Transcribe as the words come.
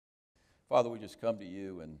Father, we just come to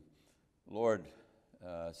you, and Lord,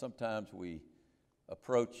 sometimes we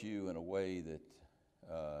approach you in a way that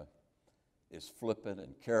is flippant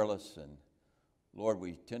and careless, and Lord,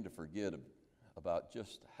 we tend to forget about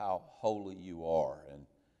just how holy you are and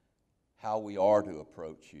how we are to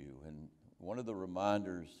approach you. And one of the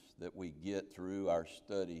reminders that we get through our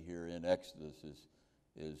study here in Exodus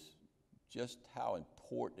is just how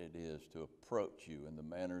important it is to approach you in the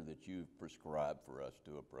manner that you've prescribed for us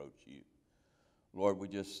to approach you. Lord, we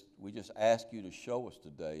just ask you to show us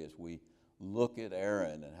today as we look at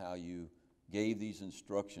Aaron and how you gave these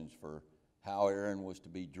instructions for how Aaron was to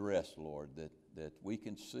be dressed, Lord, that we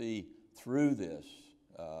can see through this,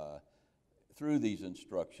 through these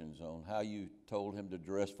instructions on how you told him to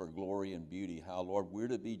dress for glory and beauty, how, Lord, we're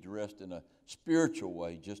to be dressed in a spiritual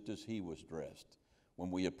way just as he was dressed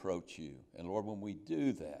when we approach you. And Lord, when we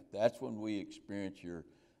do that, that's when we experience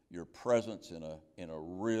your presence in a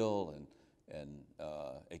real and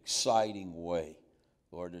exciting way.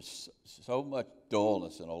 Lord, there's so much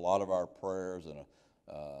dullness in a lot of our prayers and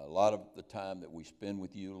a lot of the time that we spend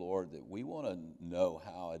with you, Lord, that we want to know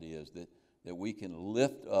how it is that we can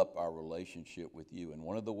lift up our relationship with you. And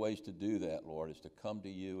one of the ways to do that, Lord, is to come to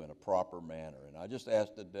you in a proper manner. And I just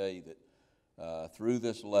ask today that through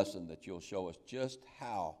this lesson that you'll show us just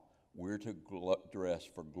how we're to dress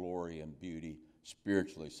for glory and beauty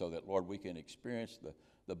spiritually, so that, Lord, we can experience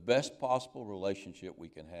the best possible relationship we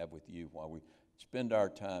can have with you while we spend our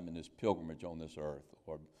time in this pilgrimage on this earth.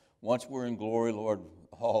 Lord, once we're in glory, Lord,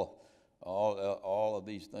 all of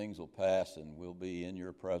these things will pass, and we'll be in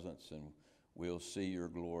your presence, and we'll see your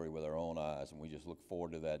glory with our own eyes. And we just look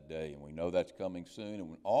forward to that day, and we know that's coming soon.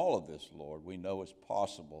 And all of this, Lord, we know is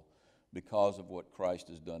possible because of what Christ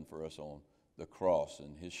has done for us on the cross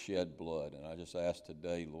and his shed blood. And I just ask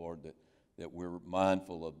today, Lord, that we're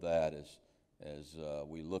mindful of that as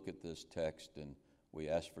we look at this text, and we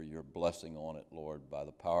ask for your blessing on it, Lord, by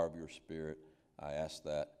the power of your Spirit. I ask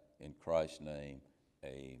that in Christ's name,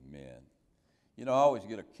 amen. You know, I always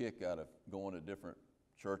get a kick out of going to different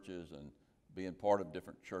churches and being part of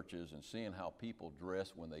different churches and seeing how people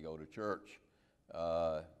dress when they go to church.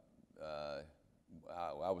 I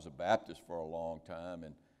was a Baptist for a long time,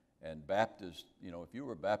 and Baptist, you know, if you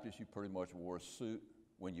were a Baptist, you pretty much wore a suit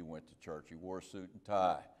when you went to church. You wore a suit and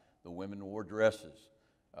tie. The women wore dresses.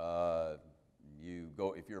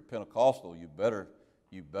 If you're a Pentecostal, you better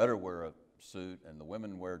wear a suit, and the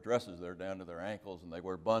women wear dresses. They're down to their ankles, and they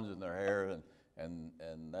wear buns in their hair, and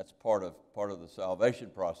that's part of the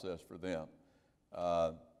salvation process for them.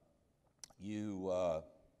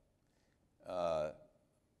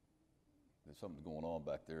 There's something going on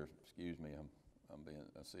back there. Excuse me. I'm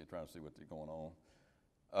trying to see what's going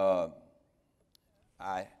on.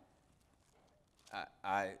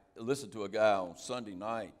 I listened to a guy on Sunday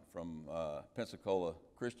night from Pensacola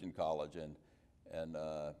Christian College, and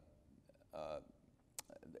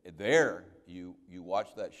there you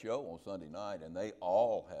watch that show on Sunday night, and they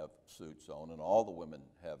all have suits on, and all the women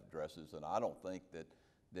have dresses, and I don't think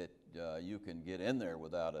that you can get in there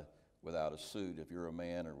without a suit if you're a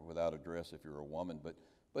man, or without a dress if you're a woman.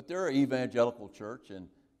 But they're an evangelical church,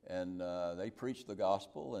 and they preach the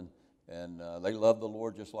gospel, and they love the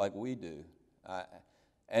Lord just like we do.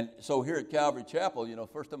 And so here at Calvary Chapel, you know,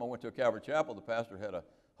 first time I went to a Calvary Chapel, the pastor had a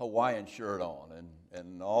Hawaiian shirt on,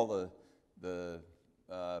 and all the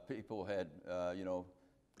people had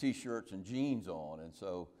T-shirts and jeans on. And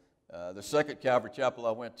so the second Calvary Chapel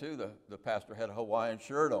I went to, the pastor had a Hawaiian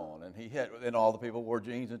shirt on, and all the people wore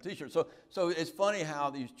jeans and T-shirts. So it's funny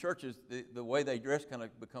how these churches, the way they dress kind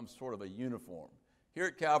of becomes sort of a uniform. Here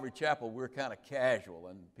at Calvary Chapel, we're kind of casual,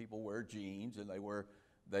 and people wear jeans, and they wear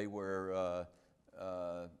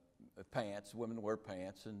pants. Women wear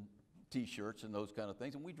pants and T-shirts and those kind of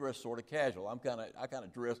things, and we dress sort of casual. I kind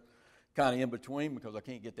of dress kind of in between, because I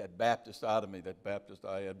can't get that Baptist out of me. That Baptist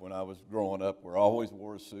I had when I was growing up, where I always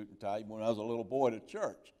wore a suit and tie, even when I was a little boy to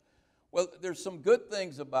church. Well, there's some good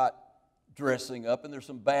things about dressing up, and there's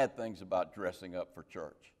some bad things about dressing up for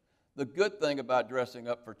church. The good thing about dressing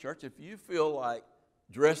up for church, if you feel like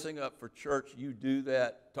dressing up for church, you do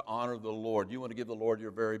that to honor the Lord. You want to give the Lord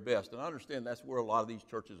your very best. And I understand that's where a lot of these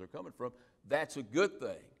churches are coming from. That's a good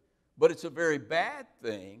thing. But it's a very bad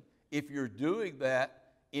thing if you're doing that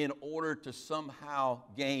in order to somehow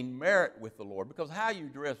gain merit with the Lord, because how you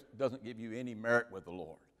dress doesn't give you any merit with the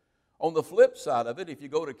Lord. On the flip side of it, if you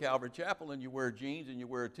go to Calvary Chapel and you wear jeans and you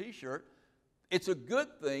wear a T-shirt, it's a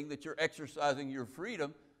good thing that you're exercising your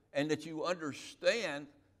freedom, and that you understand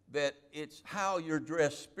that it's how you're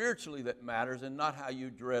dressed spiritually that matters, and not how you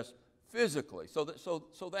dress physically. So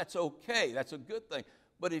that's okay. That's a good thing.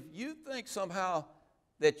 But if you think somehow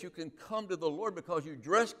that you can come to the Lord because you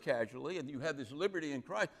dress casually and you have this liberty in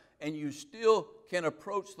Christ, and you still can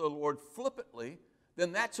approach the Lord flippantly,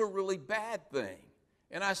 then that's a really bad thing.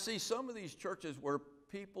 And I see some of these churches where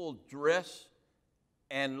people dress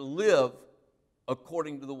and live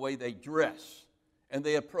according to the way they dress, and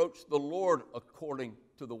they approach the Lord according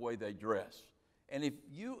to the way they dress. And if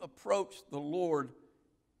you approach the Lord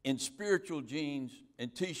in spiritual jeans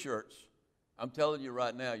and T-shirts, I'm telling you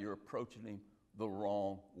right now, you're approaching Him the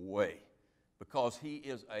wrong way, because He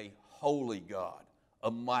is a holy God,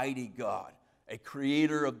 a mighty God, the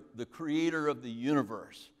creator of the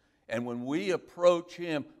universe. And when we approach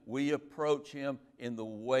Him in the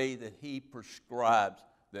way that He prescribes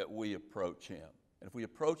that we approach Him. And if we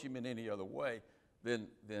approach Him in any other way,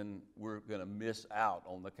 then we're going to miss out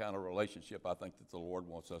on the kind of relationship I think that the Lord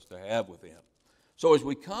wants us to have with Him. So as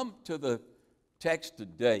we come to the text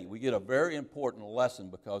today, we get a very important lesson,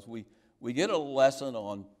 because we get a lesson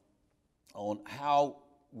on how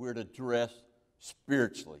we're to dress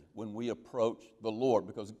spiritually when we approach the Lord,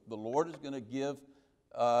 because the Lord is going to give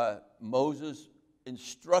Moses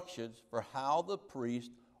instructions for how the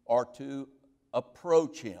priests are to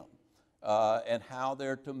approach Him and how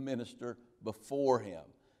they're to minister before Him.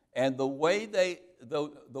 And the way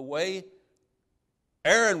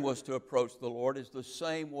Aaron was to approach the Lord is the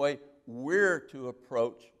same way we're to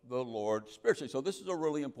approach the Lord spiritually. So this is a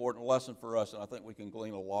really important lesson for us, and I think we can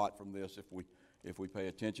glean a lot from this if we pay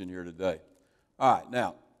attention here today. All right,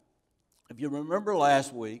 now, if you remember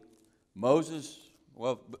last week,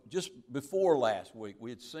 just before last week, we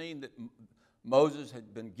had seen that Moses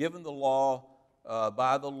had been given the law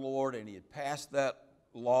by the Lord, and he had passed that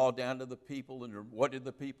law down to the people. And what did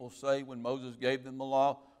the people say when Moses gave them the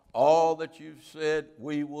law? All that you've said,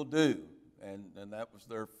 we will do. And that was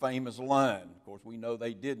their famous line. Of course, we know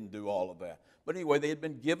they didn't do all of that. But anyway, they had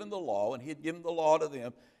been given the law, and He had given the law to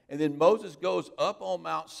them. And then Moses goes up on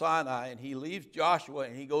Mount Sinai, and he leaves Joshua,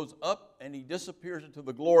 and he goes up and he disappears into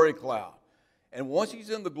the glory cloud. And once he's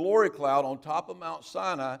in the glory cloud on top of Mount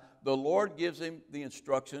Sinai, the Lord gives him the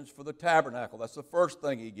instructions for the tabernacle. That's the first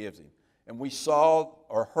thing He gives him. And we saw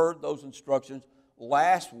or heard those instructions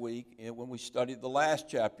last week when we studied the last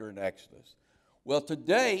chapter in Exodus. Well,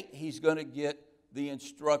 today He's going to get the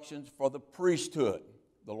instructions for the priesthood.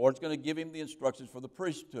 The Lord's going to give him the instructions for the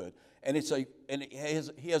priesthood. And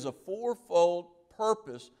He has a fourfold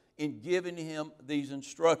purpose in giving him these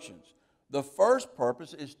instructions. The first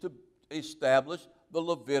purpose is to establish the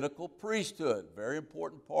Levitical priesthood. Very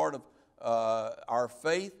important part of our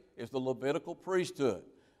faith is the Levitical priesthood.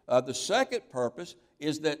 The second purpose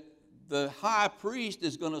is that the high priest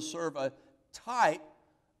is going to serve a type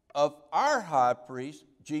of our high priest,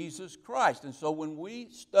 Jesus Christ. And so when we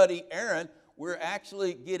study Aaron, we're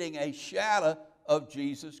actually getting a shadow of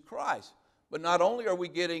Jesus Christ. But not only are we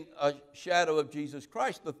getting a shadow of Jesus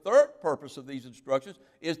Christ, the third purpose of these instructions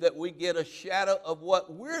is that we get a shadow of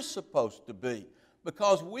what we're supposed to be,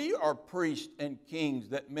 because we are priests and kings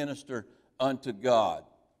that minister unto God.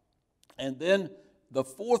 And then the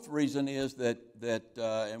fourth reason is that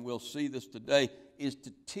and we'll see this today, is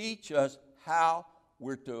to teach us how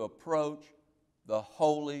we're to approach the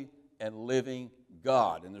holy and living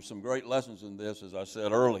God. And there's some great lessons in this, as I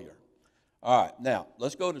said earlier. All right, now,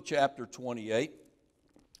 let's go to chapter 28,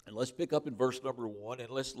 and let's pick up in verse number 1, and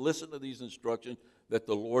let's listen to these instructions that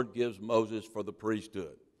the Lord gives Moses for the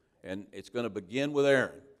priesthood. And it's going to begin with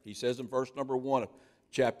Aaron. He says in verse number 1 of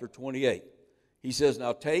chapter 28, he says,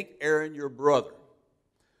 "Now take Aaron your brother."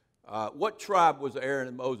 What tribe was Aaron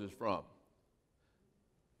and Moses from?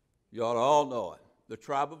 You ought to all know it. The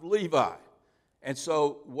tribe of Levi. And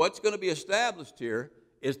so what's going to be established here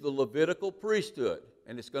is the Levitical priesthood.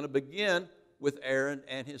 And it's going to begin with Aaron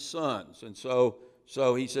and his sons. And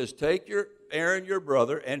so he says, take Aaron your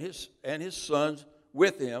brother and his sons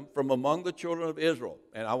with him from among the children of Israel.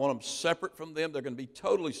 And I want them separate from them. They're going to be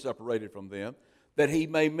totally separated from them. That he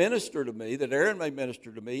may minister to me, that Aaron may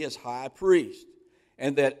minister to me as high priest.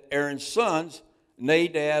 And that Aaron's sons,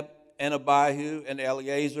 Nadab and Abihu and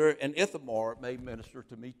Eleazar and Ithamar, may minister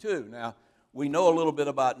to me too. Now, we know a little bit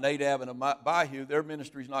about Nadab and Abihu. Their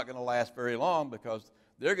ministry is not going to last very long, because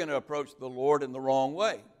they're going to approach the Lord in the wrong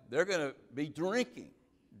way. They're going to be drinking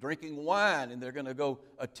wine, and they're going to go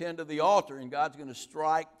attend to the altar, and God's going to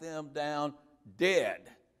strike them down dead.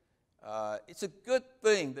 It's a good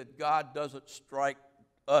thing that God doesn't strike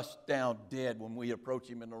us down dead when we approach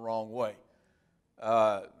Him in the wrong way.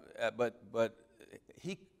 But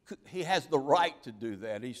he has the right to do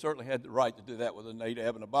that. He certainly had the right to do that with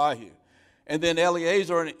Nadab and Abihu. And then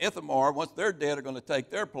Eleazar and Ithamar, once they're dead, are going to take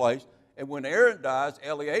their place. And when Aaron dies,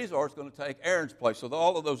 Eleazar is going to take Aaron's place. So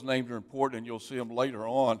all of those names are important, and you'll see them later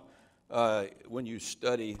on when you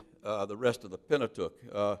study the rest of the Pentateuch.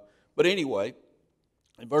 But anyway,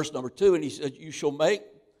 in verse number 2, and he says, you shall make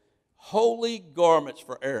holy garments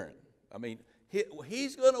for Aaron. I mean,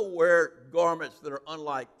 he's going to wear garments that are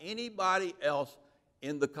unlike anybody else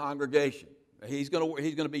in the congregation. He's going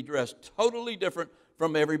to be dressed totally different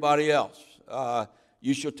from everybody else.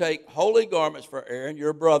 You shall take holy garments for Aaron,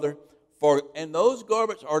 your brother, and those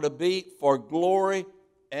garments are to be for glory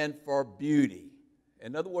and for beauty.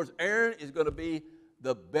 In other words, Aaron is going to be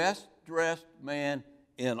the best dressed man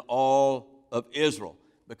in all of Israel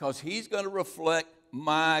because he's going to reflect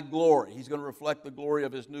my glory. He's going to reflect the glory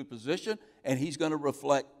of his new position, and he's going to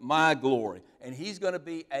reflect my glory. And he's going to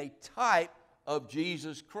be a type of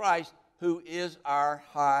Jesus Christ, who is our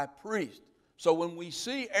high priest. So when we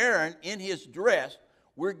see Aaron in his dress,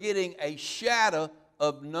 we're getting a shadow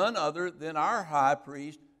of none other than our high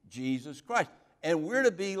priest, Jesus Christ. And we're to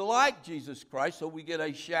be like Jesus Christ, so we get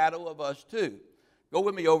a shadow of us too. Go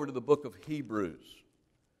with me over to the book of Hebrews.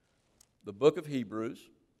 The book of Hebrews.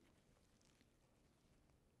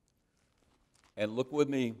 And look with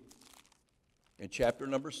me in chapter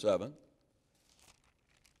number 7.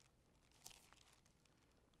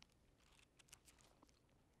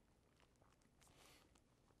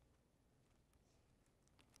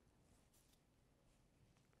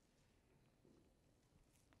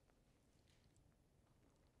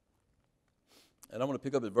 And I'm going to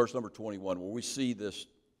pick up at verse number 21, where we see this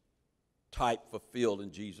type fulfilled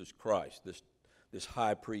in Jesus Christ, this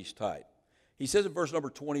high priest type. He says in verse number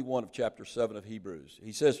 21 of chapter 7 of Hebrews,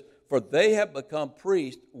 he says, for they have become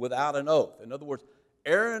priests without an oath. In other words,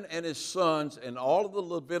 Aaron and his sons and all of the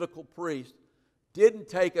Levitical priests didn't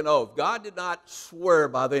take an oath. God did not swear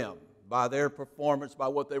by them, by their performance, by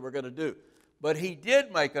what they were going to do. But he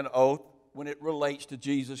did make an oath when it relates to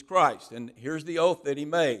Jesus Christ. And here's the oath that he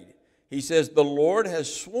made. He says, the Lord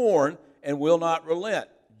has sworn and will not relent.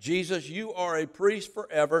 Jesus, you are a priest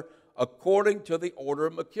forever according to the order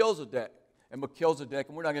of Melchizedek. And Melchizedek,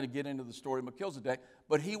 and we're not going to get into the story of Melchizedek,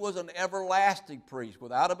 but he was an everlasting priest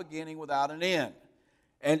without a beginning, without an end.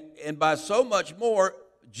 And by so much more,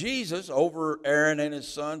 Jesus, over Aaron and his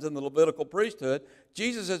sons in the Levitical priesthood,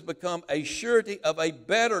 Jesus has become a surety of a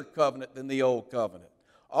better covenant than the old covenant.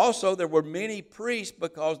 Also, there were many priests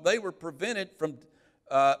because they were prevented from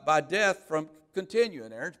by death from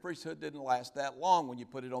continuing. Aaron's priesthood didn't last that long when you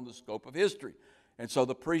put it on the scope of history. And so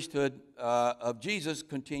the priesthood of Jesus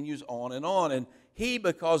continues on. And he,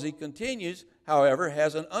 because he continues, however,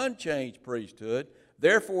 has an unchanged priesthood.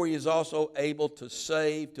 Therefore, he is also able to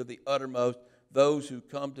save to the uttermost those who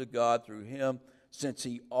come to God through him, since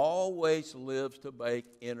he always lives to make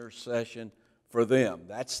intercession for them.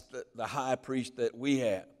 That's the high priest that we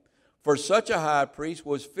have. For such a high priest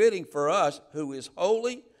was fitting for us, who is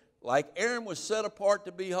holy. Like Aaron was set apart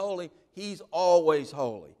to be holy, he's always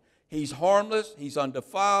holy. He's harmless, he's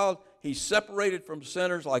undefiled, he's separated from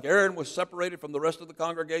sinners, like Aaron was separated from the rest of the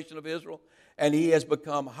congregation of Israel, and he has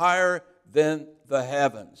become higher than the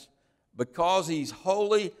heavens. Because he's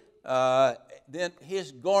holy, then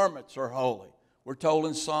his garments are holy. We're told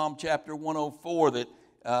in Psalm chapter 104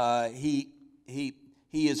 that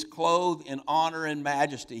he is clothed in honor and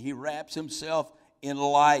majesty. He wraps himself in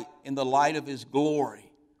light, in the light of his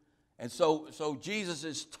glory. And so Jesus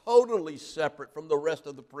is totally separate from the rest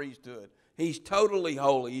of the priesthood. He's totally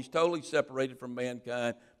holy. He's totally separated from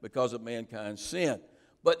mankind because of mankind's sin.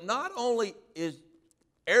 But not only is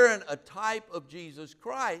Aaron a type of Jesus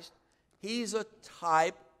Christ, he's a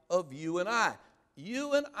type of you and I.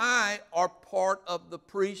 You and I are part of the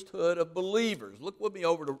priesthood of believers. Go with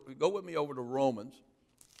me over to Romans.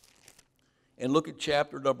 And look at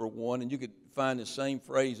chapter number 1, and you could find the same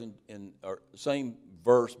phrase or same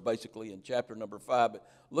verse basically in chapter number 5. But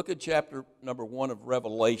look at chapter number 1 of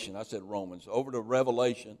Revelation. I said Romans. Over to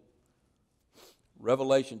Revelation.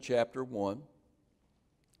 Revelation chapter 1.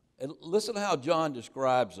 And listen to how John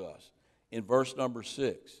describes us in verse number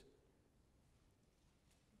 6.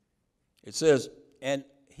 It says, and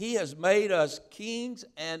he has made us kings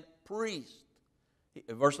and priests.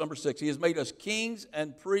 Verse number 6. He has made us kings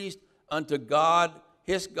and priests unto God,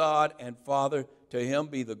 his God and Father. To him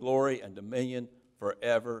be the glory and dominion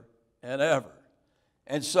forever and ever.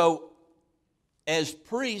 And so, as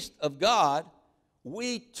priests of God,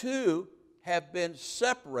 we too have been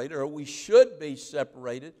separated, or we should be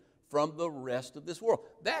separated from the rest of this world.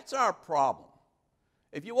 That's our problem.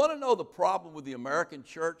 If you want to know the problem with the American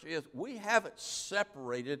church is we haven't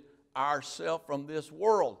separated ourselves from this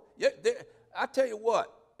world. I tell you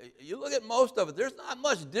what, you look at most of it, there's not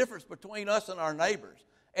much difference between us and our neighbors.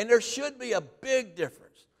 And there should be a big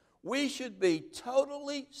difference. We should be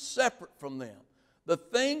totally separate from them. The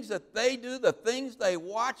things that they do, the things they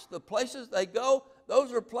watch, the places they go,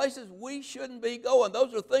 those are places we shouldn't be going.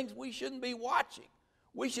 Those are things we shouldn't be watching.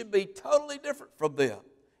 We should be totally different from them.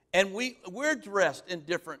 And we're dressed in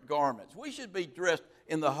different garments. We should be dressed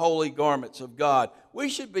in the holy garments of God. We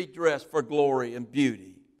should be dressed for glory and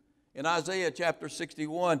beauty. In Isaiah chapter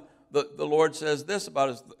 61, the Lord says this about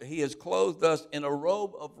us: He has clothed us in a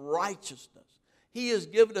robe of righteousness. He has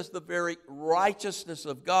given us the very righteousness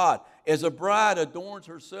of God. As a bride adorns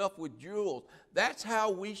herself with jewels, that's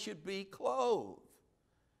how we should be clothed.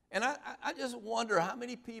 And I just wonder how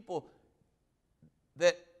many people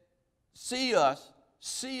that see us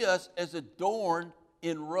as adorned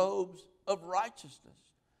in robes of righteousness,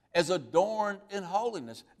 as adorned in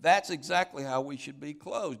holiness. That's exactly how we should be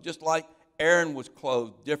clothed, just like Aaron was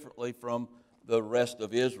clothed differently from the rest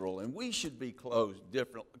of Israel, and we should be clothed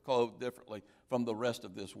differently from the rest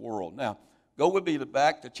of this world. Now, go with me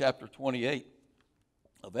back to chapter 28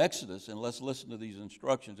 of Exodus, and let's listen to these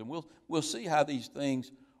instructions, and we'll see how these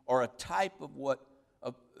things are a type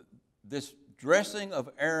of this dressing of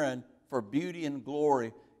Aaron for beauty and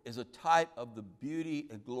glory is a type of the beauty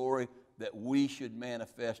and glory that we should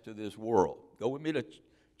manifest to this world. Go with me to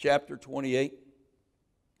chapter 28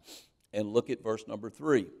 and look at verse number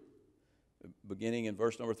 3. Beginning in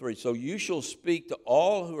verse number 3. So you shall speak to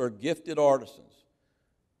all who are gifted artisans.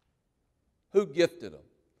 Who gifted them?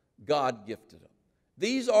 God gifted them.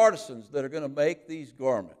 These artisans that are going to make these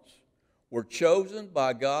garments were chosen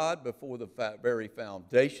by God before the very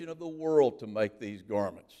foundation of the world to make these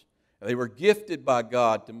garments. And they were gifted by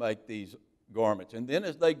God to make these garments. And then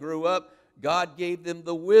as they grew up, God gave them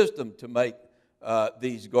the wisdom to make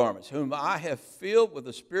these garments, whom I have filled with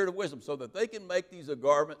the spirit of wisdom, so that they can make these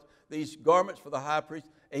garments for the high priest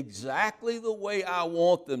exactly the way I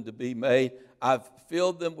want them to be made. I've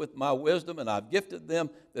filled them with my wisdom, and I've gifted them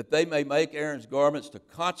that they may make Aaron's garments to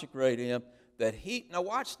consecrate him, that he, now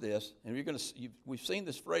watch this, and we've seen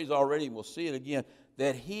this phrase already, and we'll see it again,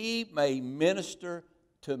 that he may minister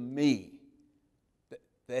to me,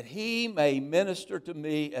 that he may minister to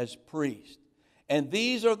me as priest. And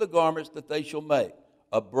these are the garments that they shall make: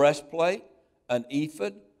 a breastplate, an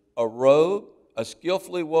ephod, a robe, a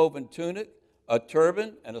skillfully woven tunic, a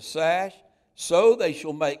turban, and a sash. So they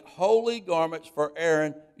shall make holy garments for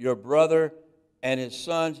Aaron, your brother, and his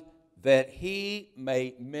sons, that he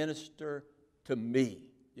may minister to me.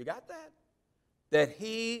 You got that? That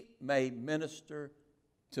he may minister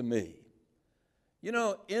to me. You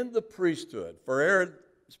know, in the priesthood, for Aaron's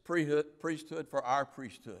priesthood, for our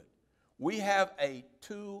priesthood, we have a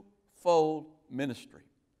twofold ministry.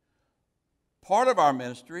 Part of our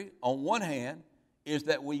ministry, on one hand, is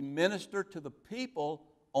that we minister to the people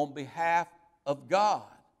on behalf of God.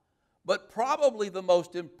 But probably the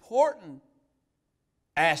most important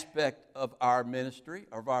aspect of our ministry,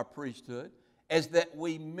 of our priesthood, is that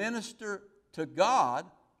we minister to God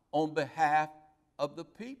on behalf of the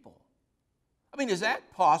people. I mean, is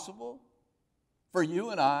that possible for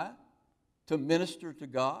you and I to minister to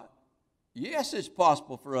God? Yes, it's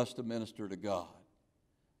possible for us to minister to God.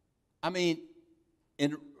 I mean,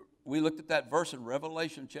 we looked at that verse in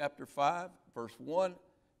Revelation chapter 5, verse 1.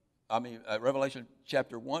 Revelation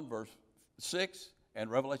chapter 1, verse 6, and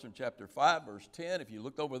Revelation chapter 5, verse 10. If you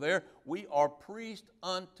looked over there, we are priests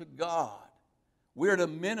unto God. We're to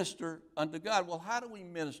minister unto God. Well, how do we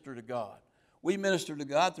minister to God? We minister to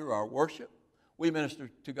God through our worship. We minister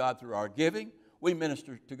to God through our giving. We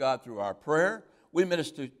minister to God through our prayer. We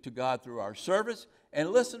minister to God through our service. And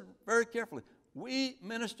listen very carefully. We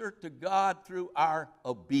minister to God through our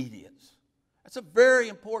obedience. That's a very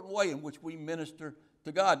important way in which we minister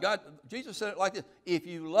to God. Jesus said it like this: if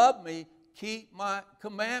you love me, keep my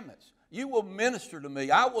commandments. You will minister to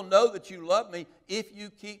me. I will know that you love me if you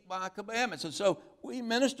keep my commandments. And so we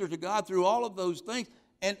minister to God through all of those things.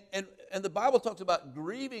 And the Bible talks about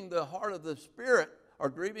grieving the heart of the Spirit, or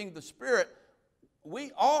grieving the Spirit.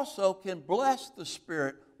 We also can bless the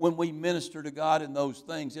Spirit when we minister to God in those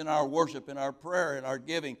things, in our worship, in our prayer, in our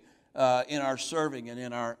giving, in our serving, and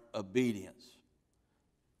in our obedience.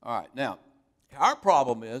 All right, now, our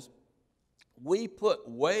problem is we put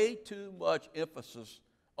way too much emphasis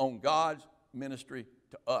on God's ministry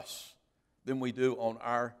to us than we do on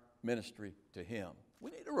our ministry to Him.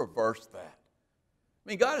 We need to reverse that. I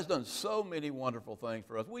mean, God has done so many wonderful things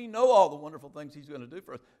for us. We know all the wonderful things He's going to do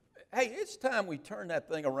for us. Hey, it's time we turn that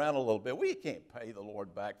thing around a little bit. We can't pay the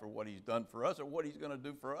Lord back for what He's done for us or what He's going to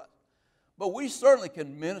do for us. But we certainly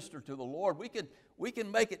can minister to the Lord. We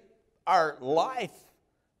can make it our life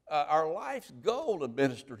our life's goal to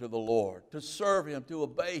minister to the Lord, to serve Him, to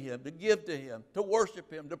obey Him, to give to Him, to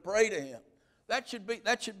worship Him, to pray to Him. That should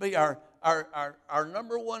be our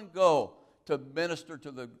number one goal, to minister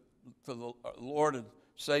to the Lord and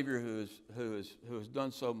Savior who has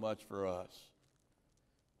done so much for us.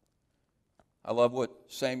 I love what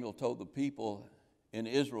Samuel told the people in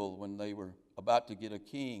Israel when they were about to get a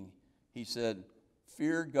king. He said,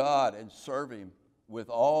 "Fear God and serve Him with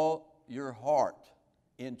all your heart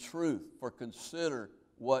in truth, for consider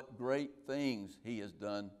what great things He has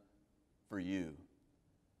done for you."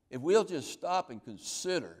 If we'll just stop and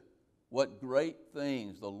consider what great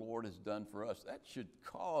things the Lord has done for us, that should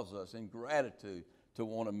cause us in gratitude to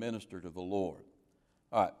want to minister to the Lord.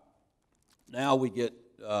 All right, now we get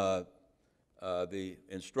the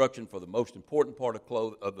instruction for the most important part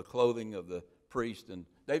of the clothing of the priest. And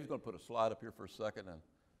David's going to put a slide up here for a second, and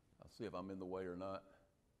I'll see if I'm in the way or not.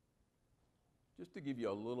 Just to give you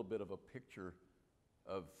a little bit of a picture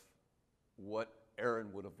of what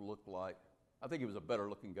Aaron would have looked like. I think he was a better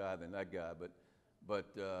looking guy than that guy, but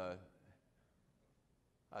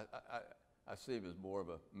I see him as more of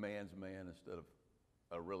a man's man instead of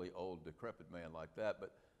a really old, decrepit man like that.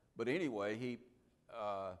 But anyway,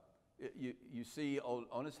 you see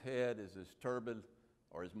on his head is his turban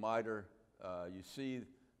or his mitre. You see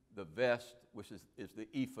the vest, which is the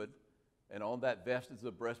ephod. And on that vest is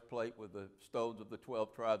the breastplate with the stones of the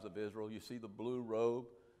 12 tribes of Israel. You see the blue robe.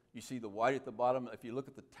 You see the white at the bottom. If you look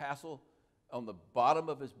at the tassel on the bottom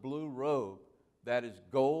of his blue robe, that is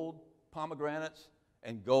gold pomegranates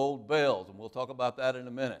and gold bells. And we'll talk about that in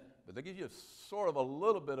a minute. But that gives you sort of a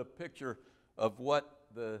little bit of picture of what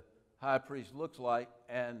the high priest looks like.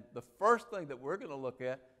 And the first thing that we're going to look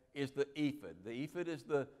at is the ephod. The ephod is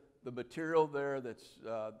the material there that's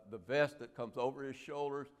the vest that comes over his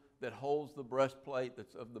shoulders, that holds the breastplate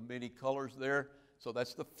that's of the many colors there. So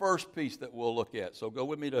that's the first piece that we'll look at. So go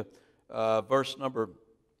with me to verse number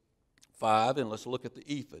 5, and let's look at the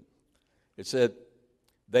ephod. It said,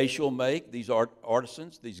 "They shall make," these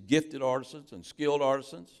artisans, these gifted artisans and skilled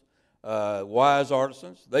artisans, wise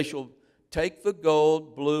artisans, "they shall take the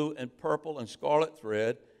gold, blue, and purple, and scarlet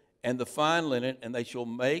thread, and the fine linen, and they shall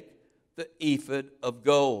make the ephod of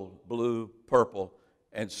gold, blue, purple,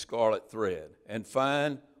 and scarlet thread, and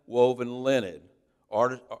fine woven linen,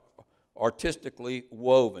 artistically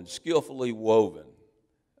woven, skillfully woven.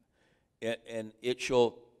 And it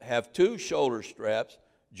shall have 2 shoulder straps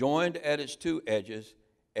joined at its 2 edges,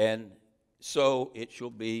 and so it shall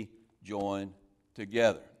be joined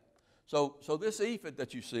together." So this ephod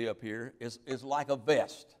that you see up here is like a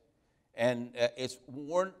vest, and it's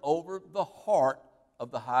worn over the heart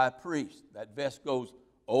of the high priest. That vest goes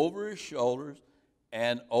over his shoulders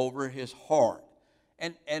and over his heart.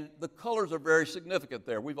 And the colors are very significant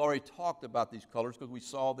there. We've already talked about these colors because we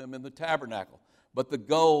saw them in the tabernacle. But the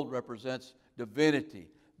gold represents divinity.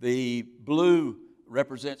 The blue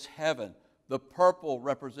represents heaven. The purple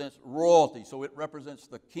represents royalty, so it represents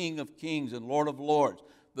the King of Kings and Lord of Lords.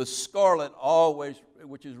 The scarlet always,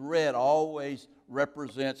 which is red, always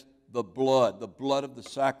represents the blood of the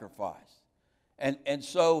sacrifice. And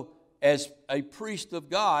so as a priest of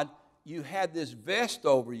God, you had this vest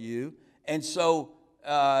over you, and so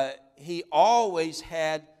he always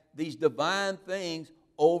had these divine things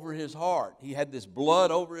over his heart. He had this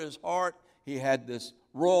blood over his heart. He had this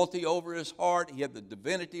royalty over his heart. He had the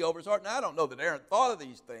divinity over his heart. Now, I don't know that Aaron thought of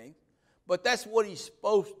these things, but that's what he's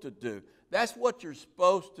supposed to do. That's what you're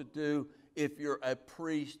supposed to do if you're a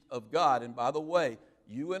priest of God. And by the way,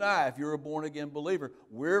 you and I, if you're a born-again believer,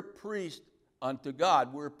 we're priests unto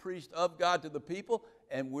God. We're priests of God to the people,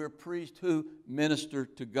 and we're priests who minister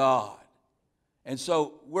to God. And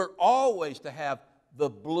so we're always to have the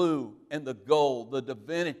blue and the gold, the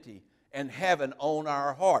divinity and heaven on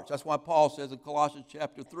our hearts. That's why Paul says in Colossians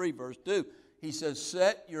chapter 3, verse 2, he says,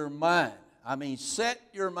 set your mind. Set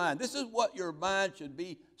your mind. This is what your mind should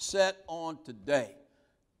be set on today.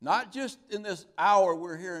 Not just in this hour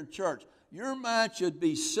we're here in church. Your mind should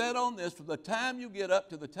be set on this from the time you get up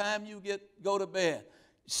to the time you go to bed.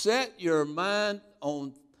 Set your mind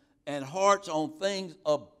on and hearts on things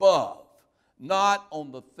above, not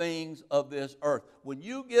on the things of this earth. When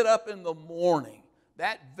you get up in the morning,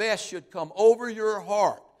 that vest should come over your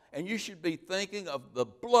heart, and you should be thinking of the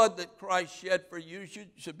blood that Christ shed for you. You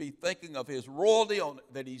should be thinking of His royalty,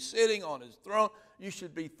 that He's sitting on His throne. You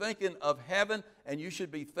should be thinking of heaven, and you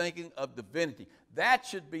should be thinking of divinity. That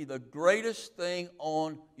should be the greatest thing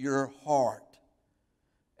on your heart.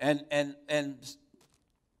 And I've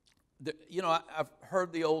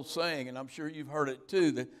heard the old saying, and I'm sure you've heard it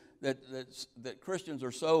too, that Christians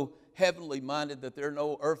are so heavenly minded that they're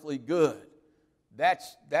no earthly good.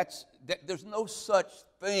 there's no such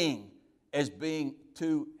thing as being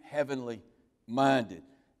too heavenly minded.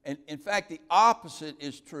 And in fact, the opposite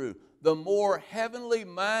is true. The more heavenly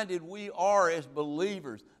minded we are as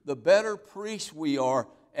believers, the better priests we are,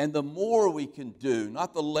 and the more we can do,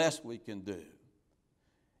 not the less we can do.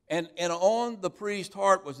 And on the priest's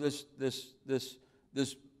heart was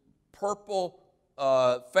this purple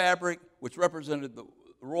fabric, which represented the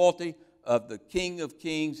royalty of the King of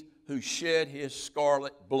Kings, who shed his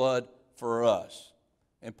scarlet blood for us.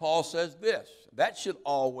 And Paul says this, that should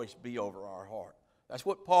always be over our heart. That's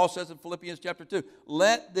what Paul says in Philippians chapter 2.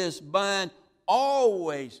 Let this mind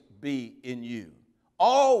always be in you.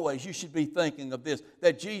 Always you should be thinking of this,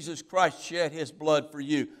 that Jesus Christ shed his blood for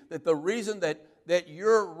you. That the reason that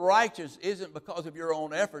you're righteous isn't because of your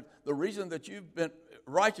own effort. The reason that you've been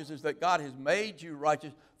righteous is that God has made you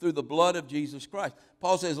righteous through the blood of Jesus Christ.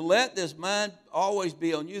 Paul says, let this mind always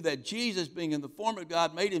be on you, that Jesus, being in the form of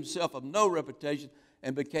God, made himself of no reputation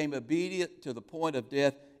and became obedient to the point of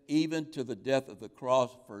death, even to the death of the cross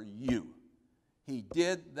for you. He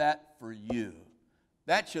did that for you.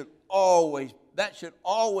 That should always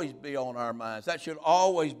be on our minds. That should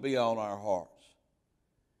always be on our hearts.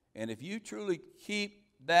 And if you truly keep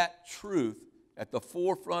that truth at the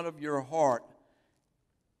forefront of your heart,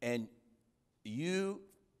 and you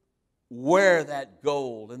wear that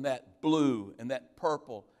gold and that blue and that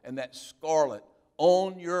purple and that scarlet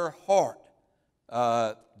on your heart,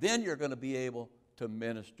 then you're going to be able to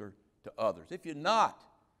minister to others. If you're not,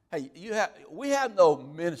 hey, we have no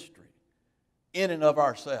ministry in and of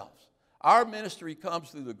ourselves. Our ministry comes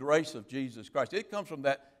through the grace of Jesus Christ. It comes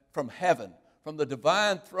from heaven, from the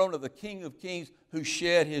divine throne of the King of Kings, who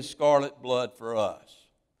shed his scarlet blood for us.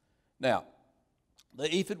 Now,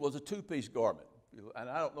 the ephod was a two-piece garment. And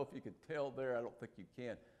I don't know if you can tell there. I don't think you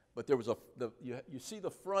can. But there was you see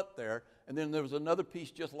the front there, and then there was another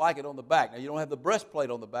piece just like it on the back. Now, you don't have the breastplate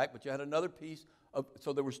on the back, but you had another piece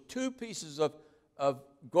so there was two pieces of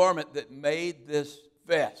garment that made this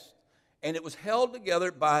vest. And it was held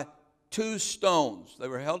together by two stones.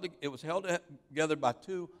 It was held together by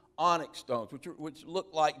two onyx stones, which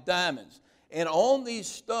looked like diamonds. And on these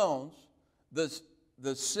stones,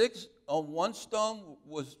 the six on one stone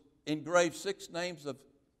was engraved six names of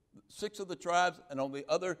six of the tribes, and on the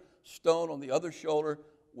other stone, on the other shoulder,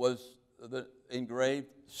 was engraved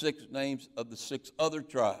six names of the six other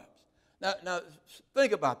tribes. Now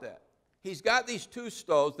think about that. He's got these two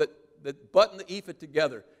stones that button the ephod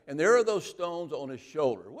together, and there are those stones on his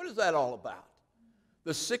shoulder. What is that all about?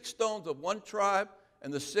 The six stones of one tribe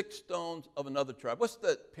and the six stones of another tribe. What's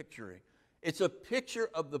that picturing? It's a picture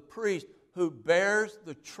of the priest who bears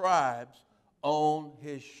the tribes on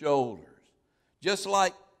his shoulders. Just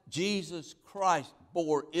like Jesus Christ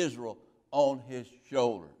bore Israel on his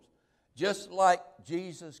shoulders. Just like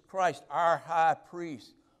Jesus Christ, our high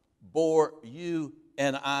priest, bore you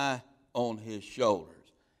and I on his shoulders.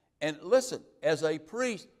 And listen, as a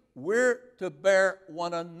priest, we're to bear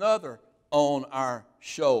one another on our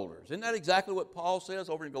shoulders. Isn't that exactly what Paul says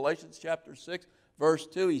over in Galatians chapter 6, verse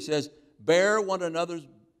 2? He says, bear one another's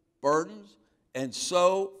burdens and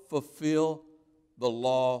so fulfill the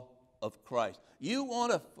law of Christ. You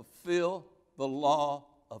want to fulfill the law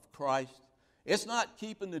of Christ? It's not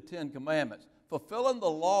keeping the Ten Commandments. Fulfilling the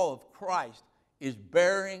law of Christ is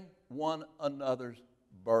bearing one another's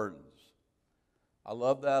burdens. I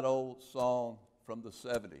love that old song from the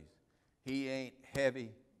 70s. He ain't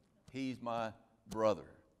heavy, he's my brother.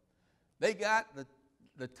 They got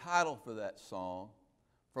the title for that song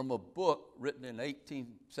from a book written in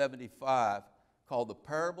 1875 called The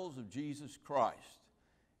Parables of Jesus Christ.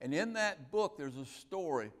 And in that book, there's a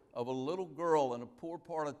story of a little girl in a poor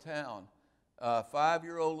part of town, a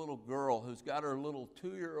 5-year-old little girl who's got her little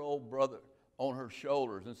 2-year-old brother on her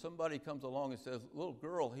shoulders. And somebody comes along and says, little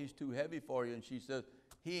girl, he's too heavy for you. And she says,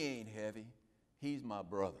 he ain't heavy, he's my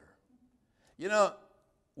brother. You know,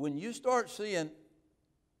 when you start seeing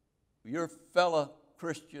your fellow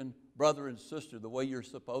Christian brother and sister the way you're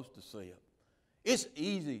supposed to see them, it's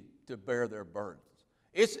easy to bear their burdens.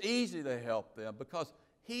 It's easy to help them because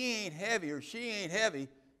he ain't heavy or she ain't heavy,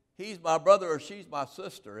 he's my brother or she's my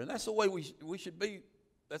sister. And that's the way we should be.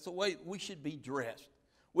 That's the way we should be dressed.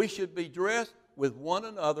 We should be dressed with one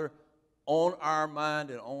another on our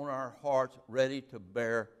mind and on our hearts, ready to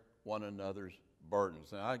bear one another's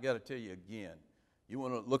burdens. Now, I got to tell you again, you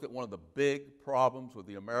want to look at one of the big problems with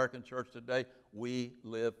the American church today? We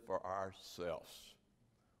live for ourselves.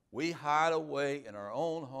 We hide away in our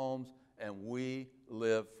own homes and we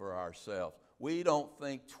live for ourselves. We don't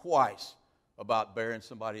think twice about bearing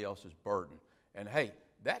somebody else's burden. And hey,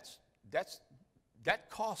 that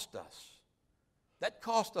cost us. that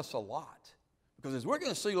cost us a lot. Because as we're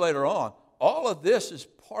going to see later on, all of this is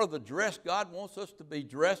part of the dress God wants us to be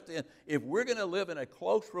dressed in if we're going to live in a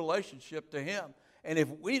close relationship to Him. And if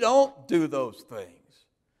we don't do those things,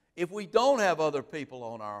 if we don't have other people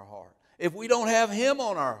on our heart, if we don't have Him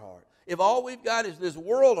on our heart, if all we've got is this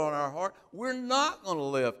world on our heart, we're not going to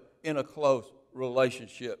live in a close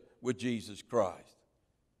relationship with Jesus Christ.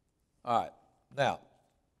 All right. Now,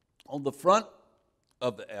 on the front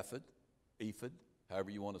of the ephod, however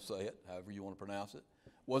you want to say it, however you want to pronounce it,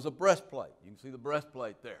 was a breastplate. You can see the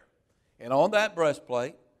breastplate there. And on that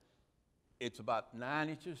breastplate, it's about 9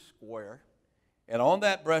 inches square. And on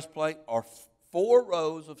that breastplate are 4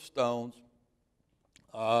 rows of stones,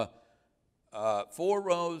 4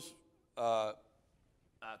 rows, I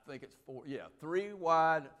think it's 4, 3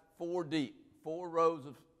 wide, 4 deep. 4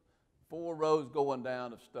 rows going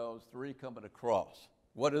down of stones, 3 coming across.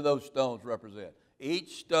 What do those stones represent?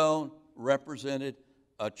 Each stone represented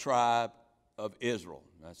a tribe of Israel.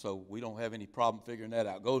 Now, so we don't have any problem figuring that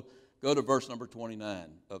out. Go to verse number 29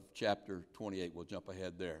 of chapter 28. We'll jump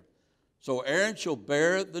ahead there. So Aaron shall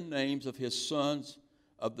bear the names of his sons,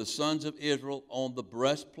 of the sons of Israel, on the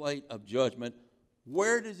breastplate of judgment.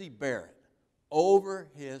 Where does he bear it? Over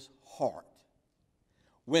his heart.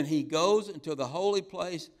 When he goes into the holy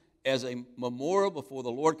place as a memorial before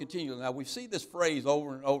the Lord continually. Now, we see this phrase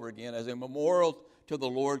over and over again, as a memorial to the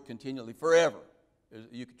Lord continually, forever.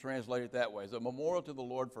 You could translate it that way, as a memorial to the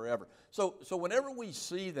Lord forever. So whenever we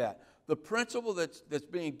see that, the principle that's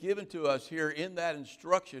being given to us here in that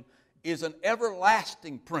instruction is an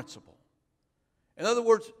everlasting principle. In other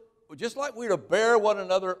words, just like we're to bear one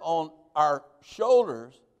another on our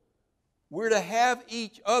shoulders, we're to have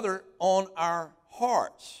each other on our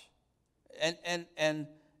hearts.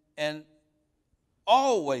 And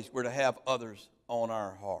always we're to have others on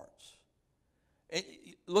our hearts.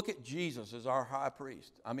 Look at Jesus as our high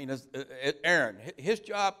priest. I mean, as Aaron, his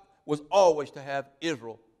job was always to have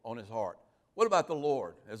Israel on his heart. What about the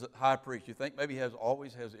Lord as a high priest? You think maybe he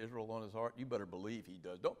always has Israel on his heart? You better believe he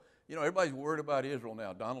does. Everybody's worried about Israel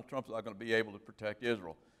now. Donald Trump's not going to be able to protect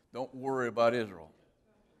Israel. Don't worry about Israel.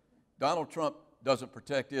 Donald Trump doesn't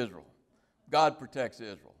protect Israel. God protects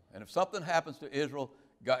Israel. And if something happens to Israel,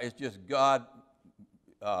 it's just God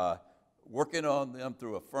working on them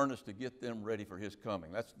through a furnace to get them ready for His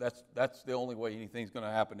coming. That's the only way anything's going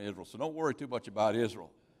to happen to Israel. So don't worry too much about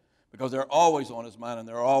Israel, because they're always on His mind and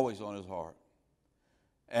they're always on His heart.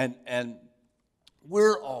 And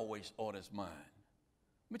we're always on His mind.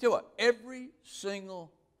 Let me tell you what, every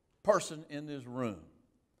single person in this room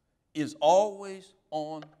is always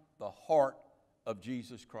on the heart of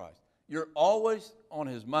Jesus Christ. You're always on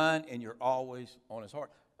His mind and you're always on His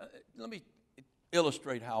heart. Let me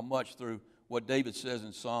illustrate how much through what David says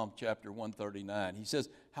in Psalm chapter 139. He says,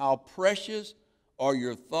 "How precious are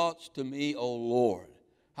your thoughts to me, O Lord.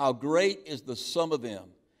 How great is the sum of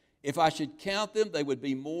them. If I should count them, they would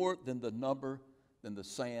be more than the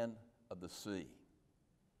sand of the sea."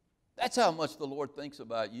 That's how much the Lord thinks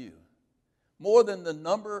about you. More than the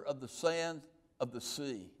number of the sand of the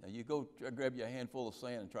sea. Now you go grab you a handful of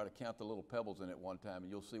sand and try to count the little pebbles in it one time, and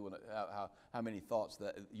you'll see how many thoughts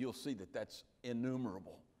that you'll see that's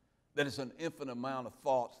innumerable. That it's an infinite amount of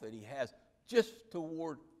thoughts that He has just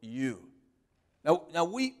toward you. Now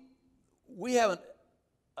we have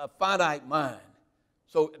a finite mind,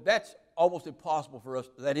 so that's almost impossible for us.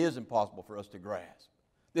 That is impossible for us to grasp.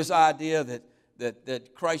 This idea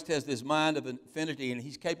that Christ has this mind of infinity and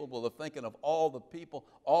He's capable of thinking of all the people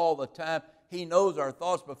all the time. He knows our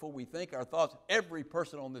thoughts before we think our thoughts, every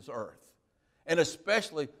person on this earth, and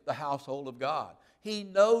especially the household of God. He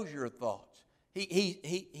knows your thoughts.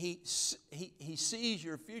 He sees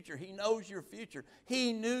your future. He knows your future.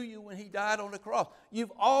 He knew you when He died on the cross.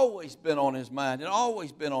 You've always been on His mind and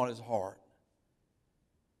always been on His heart.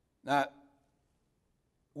 Now,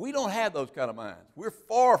 we don't have those kind of minds. We're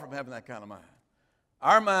far from having that kind of mind.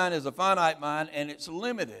 Our mind is a finite mind, and it's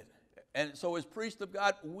limited. And so as priests of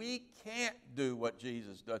God, we can't do what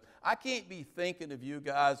Jesus does. I can't be thinking of you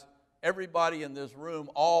guys, everybody in this room,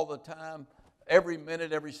 all the time, every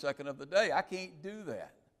minute, every second of the day. I can't do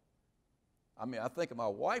that. I mean, I think of my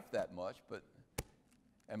wife that much,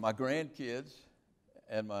 and my grandkids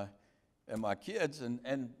and my kids,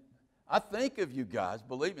 and I think of you guys,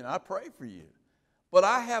 believe me, and I pray for you. But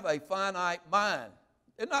I have a finite mind.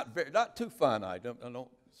 And not too finite. Don't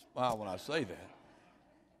smile when I say that.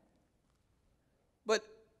 But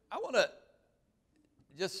I want to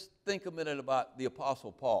just think a minute about the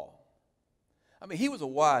Apostle Paul. I mean, he was a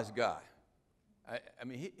wise guy. I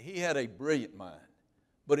mean, he had a brilliant mind,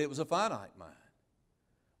 but it was a finite mind.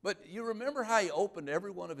 But you remember how he opened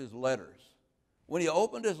every one of his letters When he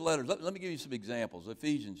opened his letters, let me give you some examples.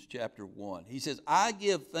 Ephesians chapter 1. He says, I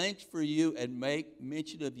give thanks for you and make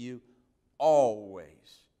mention of you always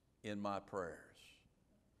in my prayers.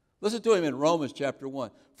 Listen to him in Romans chapter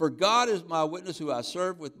 1. For God is my witness, who I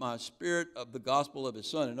serve with my spirit of the gospel of his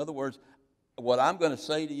Son. In other words, what I'm going to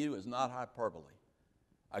say to you is not hyperbole.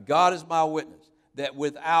 God is my witness, that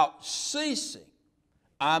without ceasing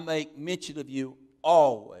I make mention of you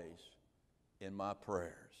always in my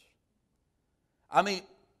prayers. I mean,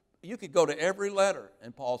 you could go to every letter,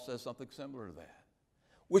 and Paul says something similar to that,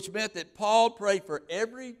 which meant that Paul prayed for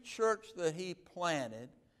every church that he planted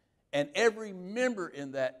and every member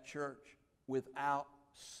in that church without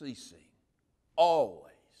ceasing,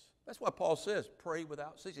 always. That's why Paul says, pray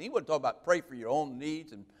without ceasing. He wasn't talking about pray for your own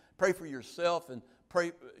needs and pray for yourself and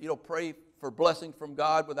pray for blessing from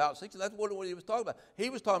God without ceasing. That's what he was talking about. He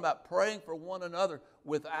was talking about praying for one another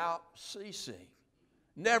without ceasing.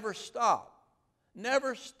 Never stop.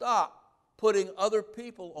 Never stop putting other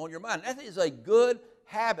people on your mind. That is a good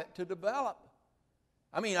habit to develop.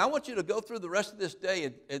 I mean, I want you to go through the rest of this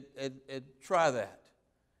day and try that.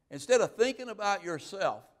 Instead of thinking about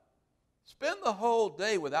yourself, spend the whole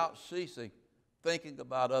day without ceasing thinking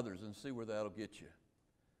about others and see where that'll get you.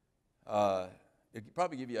 It'll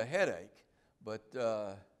probably give you a headache, but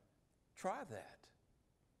try that.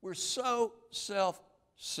 We're so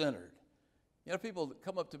self-centered. You know, people that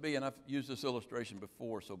come up to me, and I've used this illustration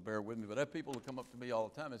before, so bear with me, but I have people that come up to me all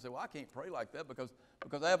the time and say, well, I can't pray like that because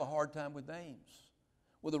I have a hard time with names.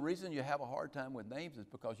 Well, the reason you have a hard time with names is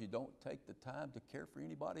because you don't take the time to care for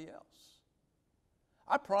anybody else.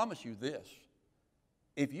 I promise you this.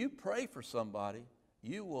 If you pray for somebody,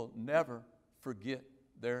 you will never forget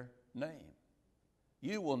their name.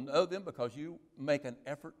 You will know them because you make an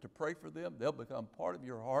effort to pray for them. They'll become part of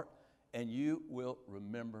your heart, and you will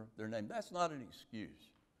remember their name. That's not an excuse.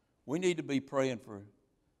 We need to be praying for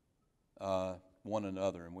one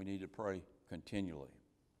another, and we need to pray continually.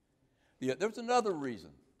 There's another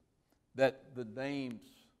reason that the names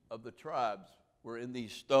of the tribes were in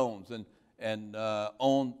these stones and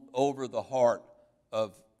on over the heart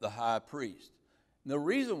of the high priest. And the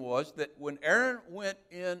reason was that when Aaron went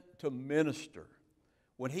in to minister,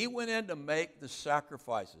 when he went in to make the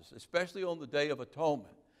sacrifices, especially on the Day of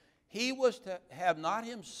Atonement, he was to have not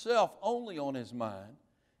himself only on his mind,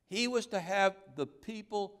 he was to have the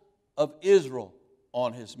people of Israel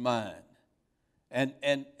on his mind. And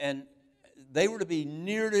they were to be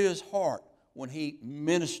near to his heart when he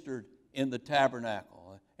ministered in the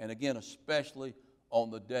tabernacle. And again, especially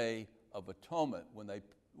on the Day of Atonement,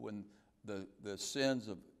 when the sins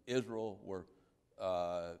of Israel were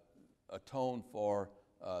atoned for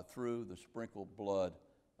through the sprinkled blood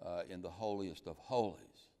in the holiest of holies.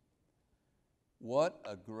 What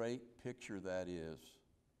a great picture that is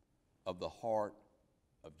of the heart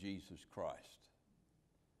of Jesus Christ.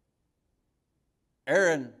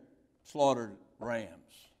 Aaron slaughtered rams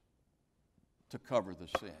to cover the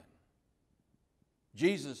sin.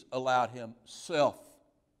 Jesus allowed himself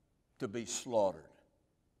to be slaughtered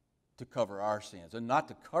to cover our sins, and not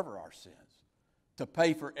to cover our sins, to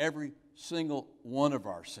pay for every single one of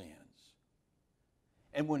our sins.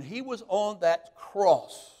 And when he was on that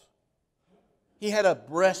cross, he had a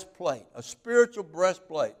breastplate, a spiritual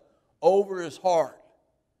breastplate over his heart.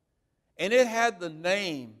 And it had the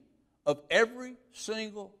name of every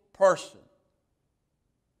single person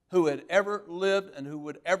who had ever lived and who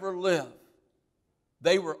would ever live.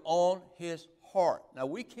 They were on his heart. Now,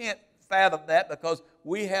 we can't fathom that because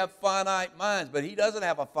we have finite minds, but he doesn't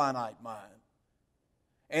have a finite mind.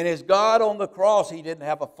 And as God on the cross, he didn't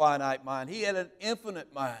have a finite mind. He had an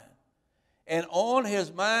infinite mind. And on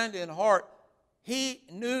his mind and heart, he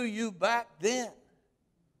knew you back then.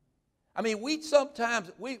 I mean, we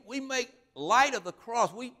sometimes make light of the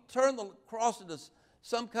cross. We turn the cross into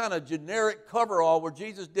some kind of generic coverall where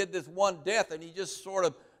Jesus did this one death and he just sort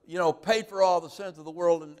of, paid for all the sins of the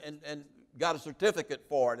world and got a certificate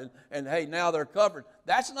for it. And hey, now they're covered.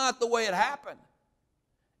 That's not the way it happened.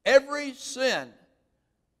 Every sin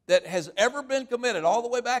that has ever been committed, all the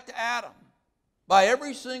way back to Adam, by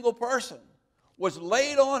every single person, was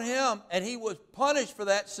laid on him, and he was punished for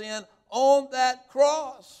that sin on that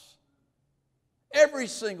cross. Every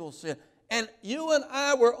single sin. And you and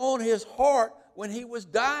I were on his heart when he was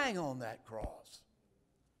dying on that cross.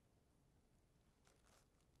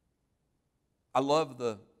 I love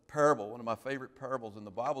the parable. One of my favorite parables in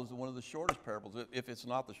the Bible is one of the shortest parables. If it's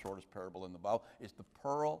not the shortest parable in the Bible, it's the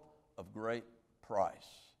pearl of great price.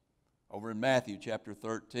 Over in Matthew chapter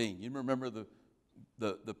 13. You remember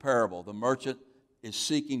the parable. The merchant is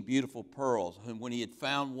seeking beautiful pearls. And when he had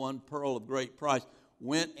found one pearl of great price,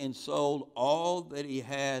 went and sold all that he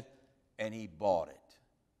had, and he bought it.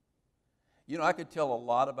 You know, I could tell a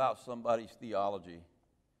lot about somebody's theology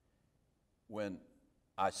when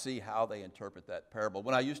I see how they interpret that parable.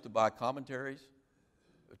 When I used to buy commentaries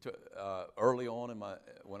early on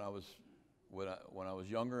when I was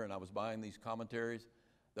younger and I was buying these commentaries,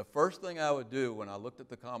 the first thing I would do when I looked at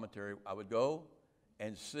the commentary, I would go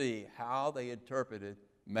and see how they interpreted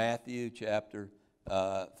Matthew chapter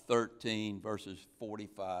 13, verses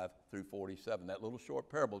 45 through 47. That little short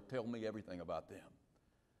parable tells me everything about them.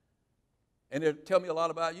 And it'll tell me a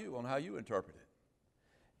lot about you on how you interpret it.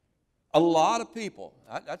 A lot of people,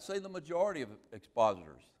 I'd say the majority of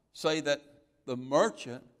expositors, say that the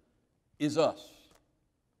merchant is us.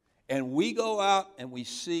 And we go out and we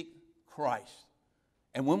seek Christ.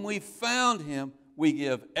 And when we found him, we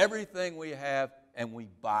give everything we have and we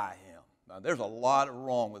buy him. Now, there's a lot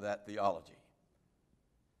wrong with that theology.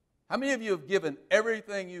 How many of you have given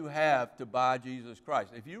everything you have to buy Jesus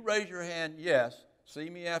Christ? If you raise your hand, yes, see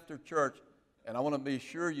me after church, and I want to be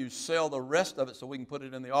sure you sell the rest of it so we can put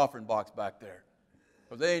it in the offering box back there.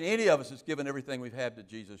 Because there ain't any of us that's given everything we've had to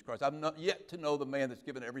Jesus Christ. I've not yet to know the man that's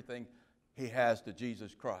given everything he has to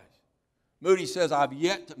Jesus Christ. Moody says, I've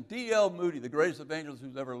yet to, D.L. Moody, the greatest evangelist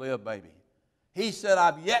who's ever lived, baby. He said,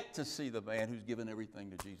 I've yet to see the man who's given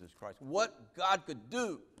everything to Jesus Christ. What God could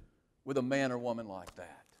do with a man or woman like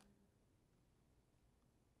that.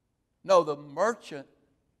 No, the merchant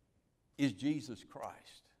is Jesus Christ.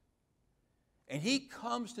 And he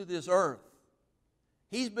comes to this earth.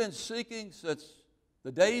 He's been seeking since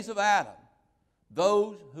the days of Adam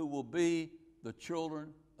those who will be the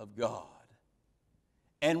children of God.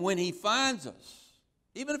 And when he finds us,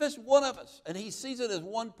 even if it's one of us, and he sees it as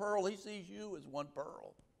one pearl, he sees you as one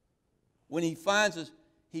pearl. When he finds us,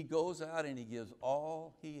 he goes out and he gives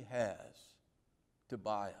all he has to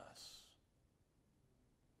buy us.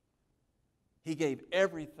 He gave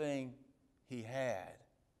everything he had.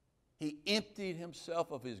 He emptied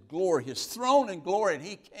himself of his glory, his throne and glory, and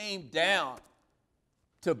he came down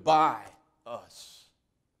to buy us.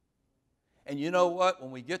 And you know what?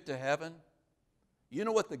 When we get to heaven, you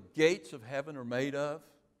know what the gates of heaven are made of?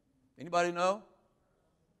 Anybody know?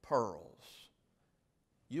 Pearls.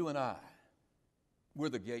 You and I, we're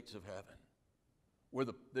the gates of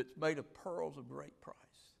heaven. It's made of pearls of great price.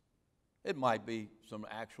 It might be some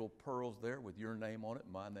actual pearls there with your name on it,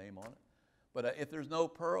 my name on it. But if there's no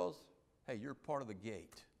pearls, hey, you're part of the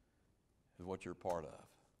gate, is what you're part of.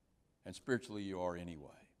 And spiritually you are anyway.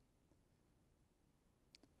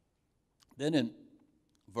 Then in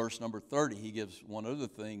verse number 30, he gives one other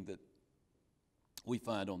thing that we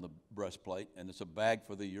find on the breastplate, and it's a bag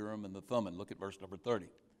for the Urim and the Thummim. Look at verse number 30.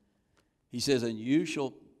 He says, and you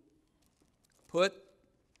shall put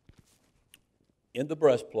in the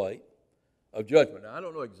breastplate of judgment. Now, I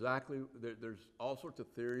don't know exactly. There's all sorts of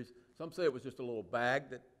theories. Some say it was just a little bag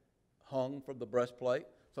that hung from the breastplate.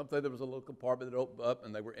 Some say there was a little compartment that opened up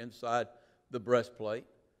and they were inside the breastplate.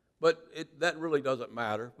 But that really doesn't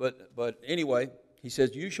matter. But anyway, he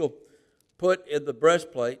says, you shall put in the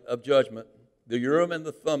breastplate of judgment the Urim and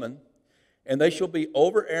the Thummim, and they shall be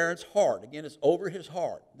over Aaron's heart. Again, it's over his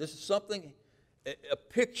heart. This is something, a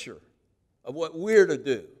picture of what we're to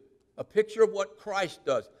do. A picture of what Christ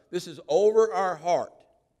does. This is over our heart.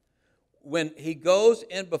 When he goes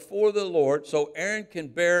in before the Lord, so Aaron can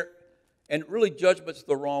bear, and really judgment's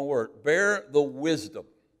the wrong word, bear the wisdom.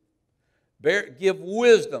 Give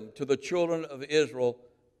wisdom to the children of Israel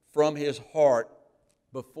from his heart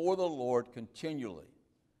before the Lord continually.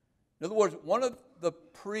 In other words, one of the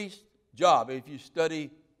priest's job, if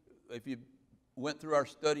you went through our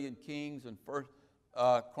study in Kings and First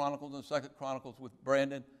Chronicles and Second Chronicles with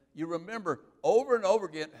Brandon, you remember over and over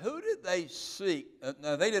again, who did they seek?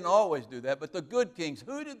 Now, they didn't always do that, but the good kings,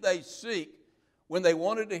 who did they seek when they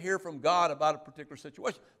wanted to hear from God about a particular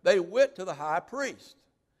situation? They went to the high priest.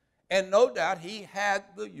 And no doubt he had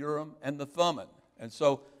the Urim and the Thummim. And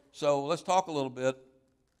so let's talk a little bit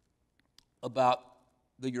about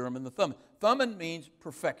the Urim and the Thummim. Thummim means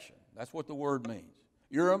perfection. That's what the word means.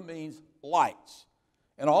 Urim means lights.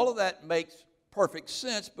 And all of that makes perfect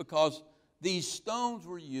sense because these stones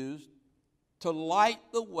were used to light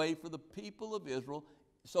the way for the people of Israel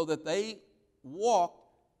so that they walked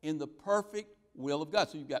in the perfect will of God.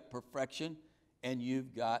 So you've got perfection and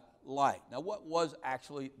you've got light. Now, what was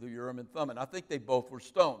actually the Urim and Thummim? I think they both were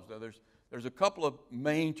stones. Now, there's a couple of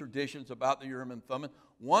main traditions about the Urim and Thummim.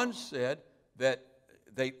 One said that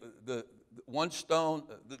the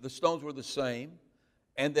stones were the same,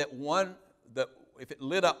 and that if it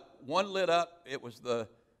lit up, one lit up, it was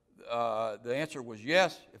the answer was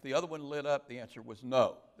yes. If the other one lit up, the answer was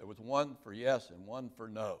no. There was one for yes and one for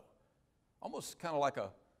no. Almost kind of like I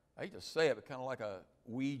hate to say it, but kind of like a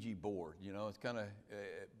Ouija board. You know, it's kind of,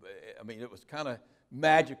 it was kind of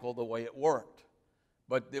magical the way it worked.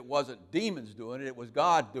 But it wasn't demons doing it, it was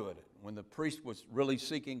God doing it. When the priest was really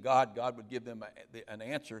seeking God, God would give them an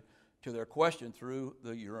answer to their question through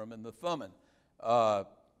the Urim and the Thummim.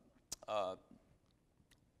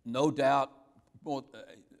 No doubt,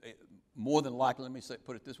 more than likely, let me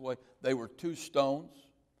put it this way, they were two stones.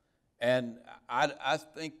 And I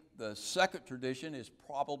think the second tradition is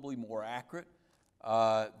probably more accurate,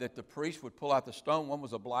 that the priest would pull out the stone. One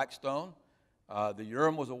was a black stone. The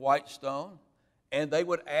Urim was a white stone. And they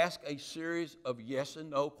would ask a series of yes and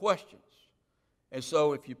no questions. And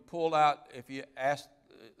so if you asked,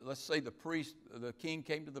 let's say the king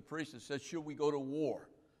came to the priest and said, should we go to war?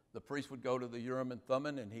 The priest would go to the Urim and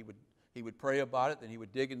Thummim, and he would pray about it. Then he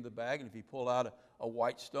would dig into the bag, and if he pulled out a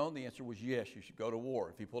white stone, the answer was yes, you should go to war.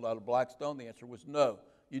 If he pulled out a black stone, the answer was no,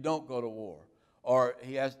 you don't go to war. Or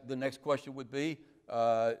the next question would be,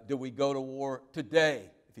 do we go to war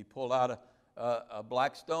today? If he pulled out a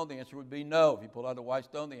black stone, the answer would be no. If he pulled out a white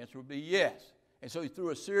stone, the answer would be yes. And so through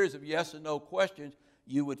a series of yes and no questions,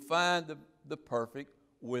 you would find the perfect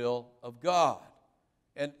will of God.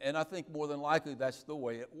 And I think more than likely that's the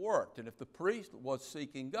way it worked. And if the priest was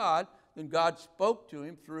seeking God, then God spoke to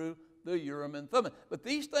him through the Urim and Thummim. But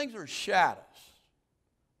these things are shadows.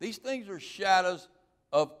 These things are shadows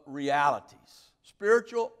of realities,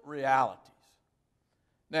 spiritual realities.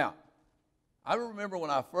 Now, I remember when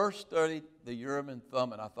I first studied the Urim and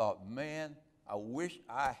Thummim, I thought, man, I wish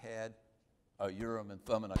I had a Urim and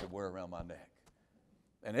Thummim I could wear around my neck.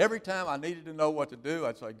 And every time I needed to know what to do,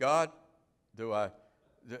 I'd say, God,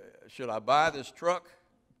 should I buy this truck,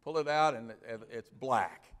 pull it out, and it's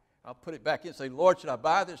black? I'll put it back in and say, Lord, should I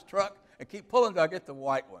buy this truck? And keep pulling until I get the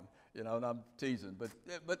white one. You know, and I'm teasing.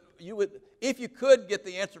 But you would, if you could get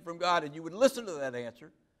the answer from God and you would listen to that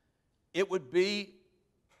answer, it would be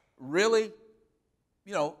really,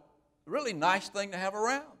 really nice thing to have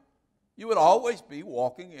around. You would always be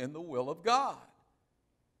walking in the will of God.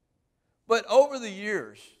 But over the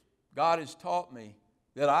years, God has taught me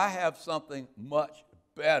that I have something much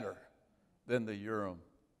better than the Urim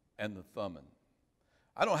and the Thummim.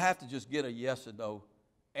 I don't have to just get a yes and no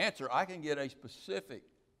answer. I can get a specific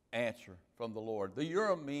answer from the Lord. The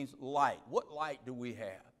Urim means light. What light do we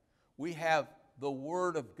have? We have the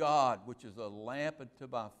Word of God, which is a lamp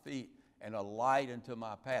unto my feet and a light unto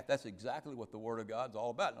my path. That's exactly what the Word of God's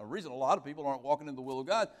all about. And the reason a lot of people aren't walking in the will of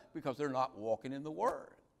God because they're not walking in the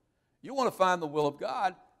Word. You want to find the will of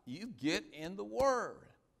God, you get in the Word.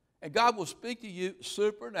 And God will speak to you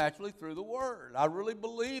supernaturally through the Word. I really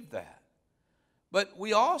believe that. But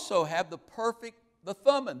we also have the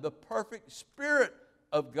Thummim, the perfect Spirit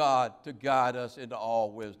of God to guide us into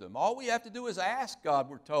all wisdom. All we have to do is ask God,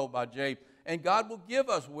 we're told by James, and God will give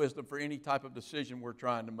us wisdom for any type of decision we're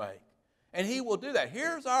trying to make. And He will do that.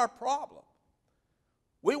 Here's our problem.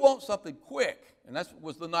 We want something quick. And that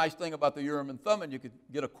was the nice thing about the Urim and Thummim. You could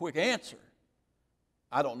get a quick answer.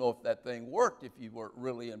 I don't know if that thing worked if you were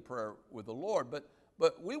really in prayer with the Lord.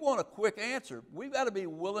 But we want a quick answer. We've got to be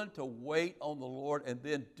willing to wait on the Lord and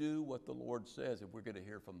then do what the Lord says if we're going to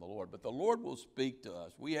hear from the Lord. But the Lord will speak to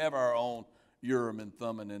us. We have our own Urim and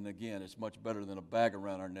Thummim. And again, it's much better than a bag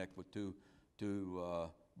around our neck with two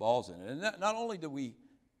balls in it. And not only do we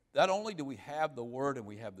have the Word and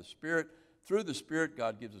we have the Spirit, through the Spirit,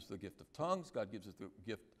 God gives us the gift of tongues. God gives us the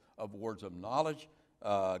gift of words of knowledge.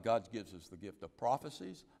 God gives us the gift of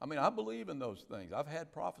prophecies. I mean, I believe in those things. I've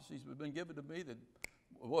had prophecies that have been given to me that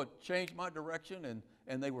changed my direction,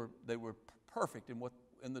 and they were perfect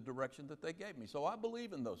in the direction that they gave me. So I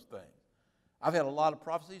believe in those things. I've had a lot of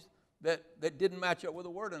prophecies that didn't match up with the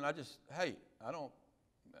Word, and I'll just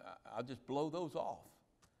blow those off.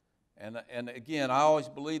 And again, I always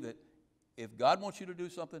believe that if God wants you to do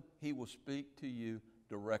something, He will speak to you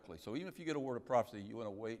directly. So even if you get a word of prophecy, you want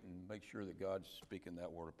to wait and make sure that God's speaking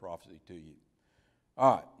that word of prophecy to you.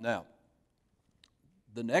 All right, now,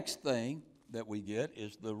 the next thing that we get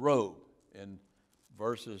is the robe in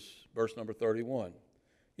verse number 31.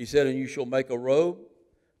 He said, and you shall make a robe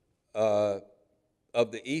of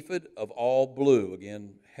the ephod of all blue,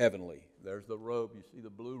 again, heavenly. There's the robe. You see the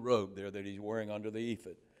blue robe there that he's wearing under the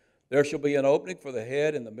ephod. There shall be an opening for the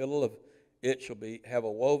head. In the middle of it shall have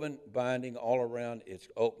a woven binding all around its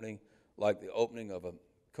opening, like the opening of a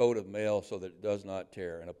coat of mail, so that it does not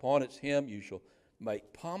tear. And upon its hem you shall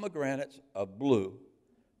make pomegranates of blue,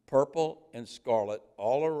 purple, and scarlet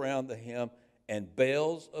all around the hem, and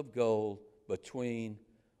bells of gold between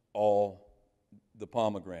all the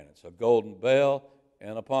pomegranates, a golden bell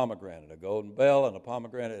and a pomegranate, a golden bell and a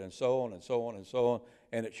pomegranate, and so on and so on and so on.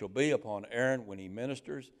 And it shall be upon Aaron when he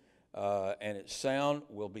ministers, and its sound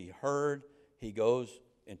will be heard. He goes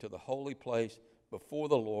into the holy place before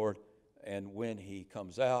the Lord, and when he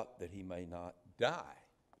comes out, that he may not die.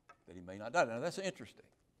 That he may not die. Now that's interesting.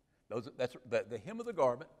 That's the hem of the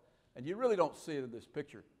garment, and you really don't see it in this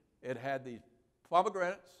picture. It had these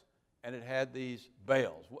pomegranates, and it had these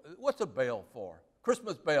bells. What's a bell for?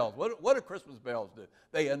 Christmas bells. What do Christmas bells do?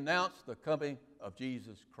 They announce the coming of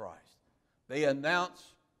Jesus Christ. They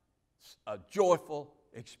announce a joyful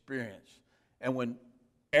experience. And when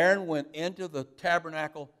Aaron went into the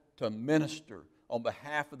tabernacle to minister on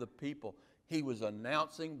behalf of the people, he was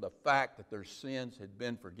announcing the fact that their sins had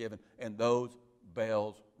been forgiven, and those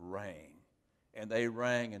bells rang. And they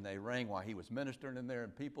rang and they rang while he was ministering in there,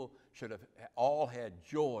 and people should have all had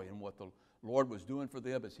joy in what the Lord was doing for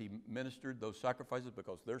them as he ministered those sacrifices,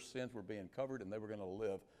 because their sins were being covered and they were going to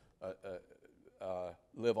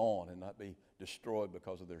live on and not be destroyed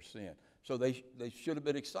because of their sin. So they should have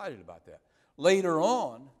been excited about that. Later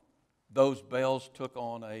on, those bells took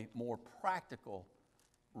on a more practical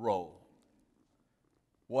role.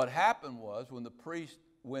 What happened was, when the priest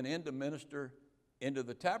went in to minister into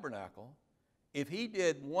the tabernacle, if he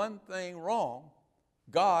did one thing wrong,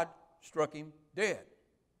 God struck him dead.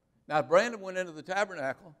 Now, Brandon went into the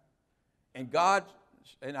tabernacle, and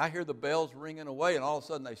I hear the bells ringing away, and all of a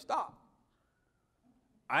sudden they stop.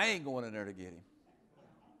 I ain't going in there to get him.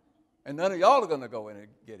 And none of y'all are going to go in and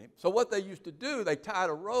get him. So what they used to do, they tied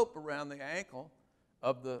a rope around the ankle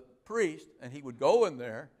of the priest, and he would go in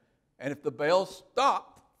there, and if the bells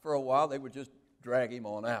stopped for a while, they would just drag him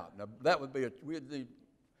on out. Now, that would be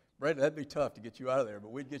Brandon, that'd be tough to get you out of there,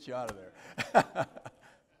 but we'd get you out of there.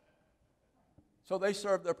 So they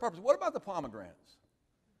served their purpose. What about the pomegranates?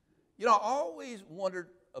 You know, I always wondered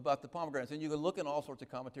about the pomegranates, and you can look in all sorts of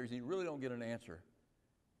commentaries, and you really don't get an answer.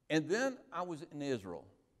 And then I was in Israel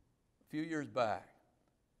a few years back,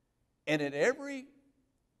 and at every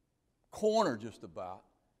corner just about,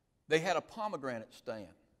 they had a pomegranate stand.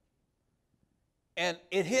 And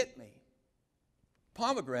it hit me.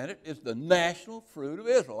 Pomegranate is the national fruit of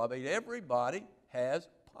Israel. I mean, everybody has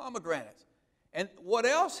pomegranates. And what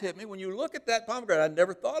else hit me, when you look at that pomegranate, I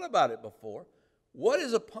never thought about it before. What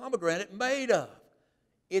is a pomegranate made of?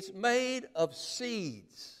 It's made of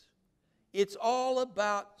seeds. It's all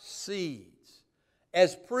about seeds.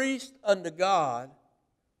 As priests unto God,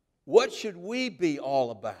 what should we be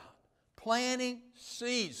all about? Planting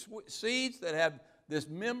seeds. Seeds that have this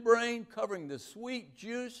membrane covering the sweet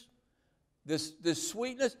juice, this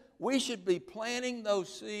sweetness. We should be planting those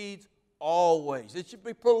seeds always. It should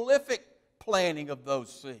be prolific planting of those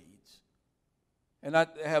seeds. And I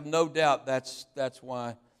have no doubt that's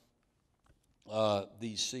why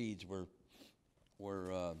these seeds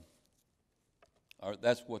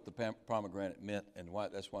that's what the pomegranate meant, and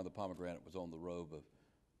that's why the pomegranate was on the robe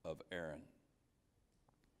of Aaron.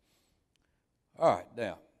 All right,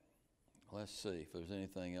 now, let's see if there's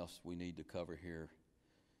anything else we need to cover here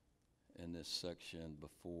in this section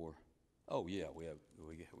before. Oh yeah,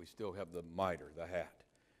 we still have the mitre, the hat.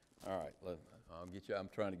 All right, I'm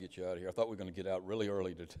trying to get you out of here. I thought we were going to get out really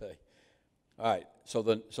early today. All right, so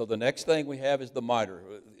the next thing we have is the mitre.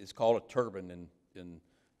 It's called a turban in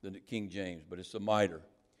the King James, but it's the mitre.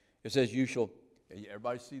 It says,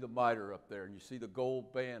 everybody see the mitre up there, and you see the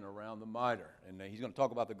gold band around the mitre. And he's going to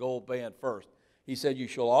talk about the gold band first. He said, you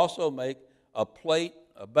shall also make a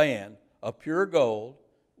band of pure gold.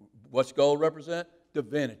 What's gold represent?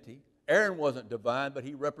 Divinity. Aaron wasn't divine, but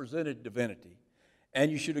he represented divinity. And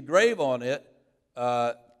you should engrave on it,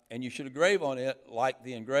 like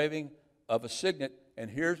the engraving of a signet. And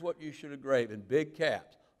here's what you should engrave in big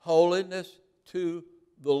caps: holiness to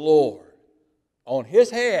the Lord. On his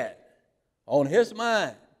head, on his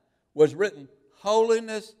mind, was written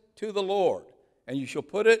holiness to the Lord. And you shall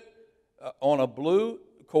put it on a blue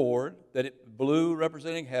cord, blue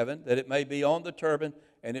representing heaven, that it may be on the turban,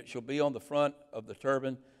 and it shall be on the front of the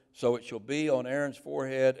turban. So it shall be on Aaron's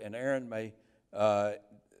forehead, and Aaron may bear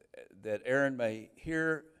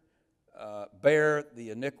the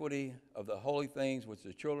iniquity of the holy things which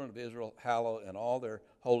the children of Israel hallow in all their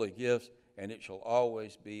holy gifts, and it shall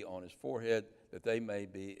always be on his forehead, that they may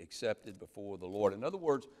be accepted before the Lord. In other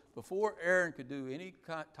words, before Aaron could do any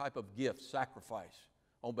type of gift, sacrifice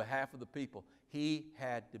on behalf of the people, he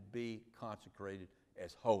had to be consecrated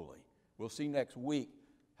as holy. We'll see next week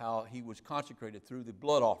how he was consecrated through the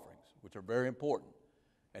blood offerings, which are very important.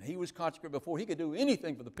 And he was consecrated before he could do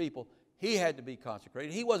anything for the people. He had to be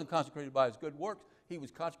consecrated. He wasn't consecrated by his good works. he was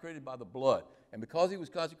consecrated by the blood. And because he was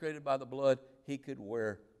consecrated by the blood, he could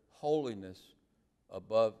wear holiness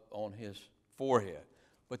above on his forehead.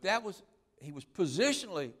 But he was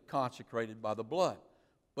positionally consecrated by the blood.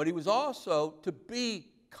 But he was also to be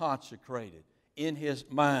consecrated in his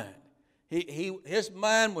mind. His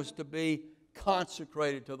mind was to be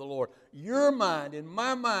consecrated to the Lord. Your mind and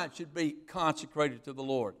my mind should be consecrated to the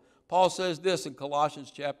Lord. Paul says this in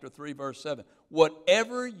Colossians chapter 3, verse 7.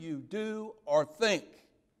 Whatever you do or think,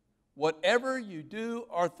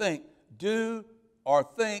 do or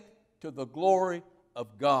think to the glory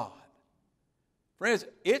of God. Friends,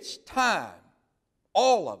 it's time,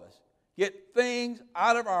 all of us, get things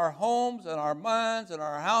out of our homes and our minds and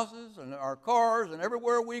our houses and our cars and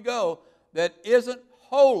everywhere we go that isn't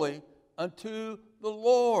holy unto the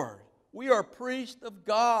Lord. We are priests of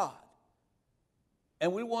God.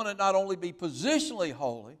 And we want to not only be positionally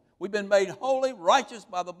holy, we've been made holy, righteous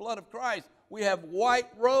by the blood of Christ. We have white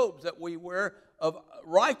robes that we wear of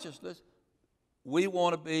righteousness. We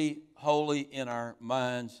want to be holy in our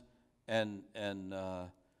minds, and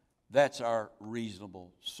that's our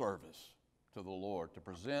reasonable service to the Lord, to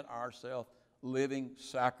present ourselves living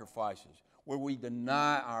sacrifices where we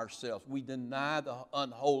deny ourselves. We deny the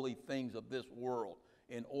unholy things of this world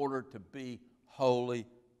in order to be holy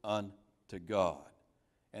unto God.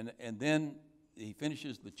 And then he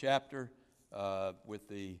finishes the chapter with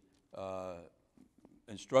the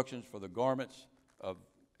instructions for the garments of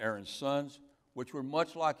Aaron's sons, which were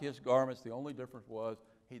much like his garments. The only difference was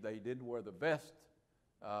they didn't wear the vest,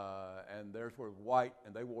 and theirs were white,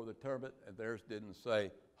 and they wore the turban, and theirs didn't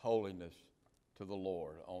say holiness to the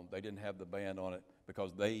Lord. They didn't have the band on it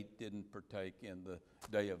because they didn't partake in the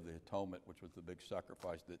Day of the Atonement, which was the big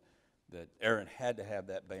sacrifice that Aaron had to have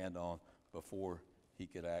that band on before he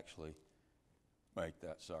could actually make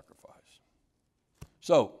that sacrifice.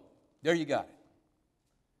 So, there you got it.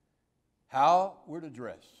 How we're to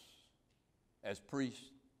dress as priests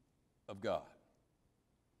of God.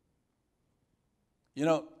 You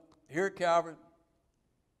know, here at Calvary,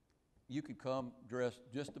 you can come dressed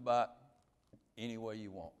just about any way you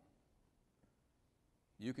want.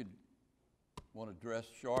 You could want to dress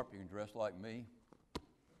sharp, you can dress like me.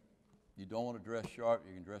 You don't want to dress sharp,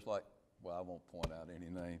 you can dress like, well, I won't point out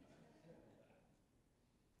any name.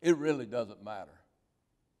 It really doesn't matter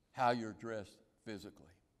how you're dressed physically.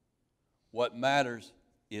 What matters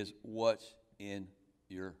is what's in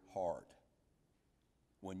your heart.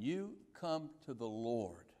 When you come to the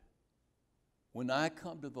Lord, when I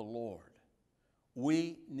come to the Lord,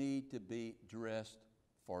 we need to be dressed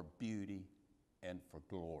for beauty and for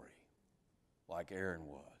glory, like Aaron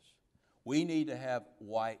was. We need to have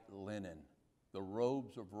white linen, the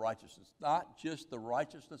robes of righteousness, not just the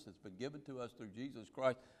righteousness that's been given to us through Jesus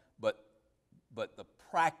Christ, but the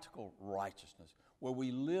practical righteousness, where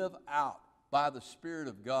we live out by the Spirit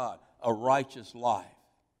of God a righteous life.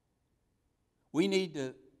 We need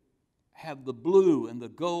to have the blue and the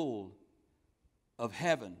gold of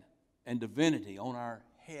heaven and divinity on our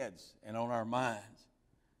heads and on our minds.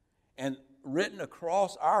 And written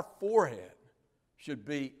across our forehead should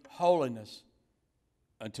be holiness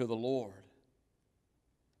unto the Lord.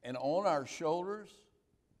 And on our shoulders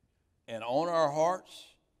and on our hearts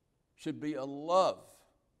should be a love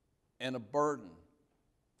and a burden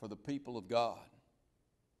for the people of God.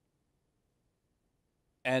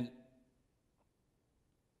 And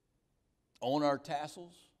on our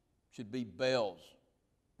tassels should be bells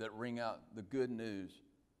that ring out the good news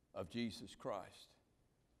of Jesus Christ.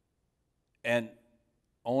 And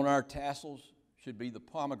on our tassels should be the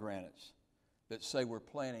pomegranates that say we're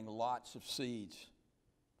planting lots of seeds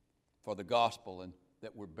for the gospel and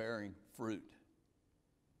that we're bearing fruit.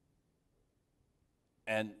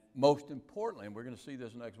 And most importantly, and we're going to see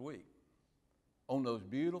this next week, on those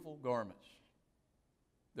beautiful garments,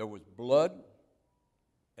 there was blood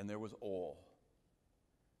and there was oil.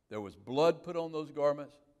 There was blood put on those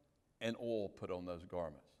garments and oil put on those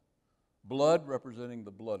garments. Blood representing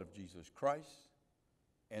the blood of Jesus Christ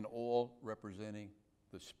and oil representing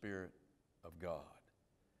the Spirit of God.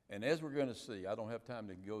 And as we're going to see, I don't have time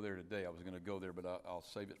to go there today. I was going to go there, but I'll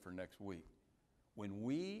save it for next week. When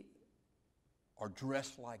we are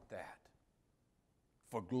dressed like that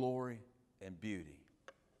for glory and beauty,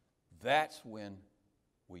 that's when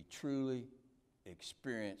we truly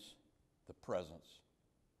experience the presence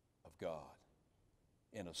of God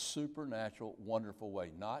in a supernatural, wonderful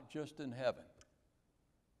way, not just in heaven,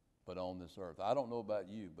 but on this earth. I don't know about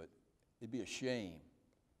you, but it'd be a shame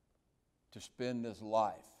to spend this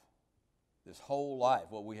life, this whole life,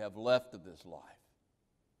 what we have left of this life,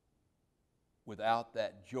 without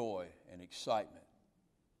that joy and excitement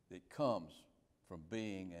that comes from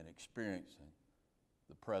being and experiencing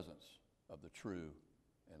the presence of the true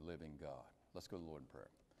and living God. Let's go to the Lord in prayer.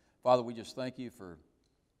 Father, we just thank you for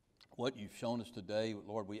what you've shown us today.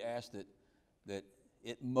 Lord, we ask that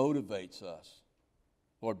it motivates us,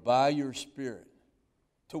 Lord, by your Spirit,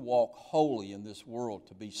 to walk holy in this world,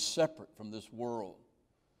 to be separate from this world.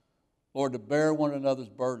 Lord, to bear one another's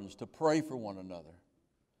burdens, to pray for one another.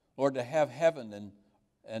 Lord, to have heaven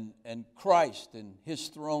and Christ and his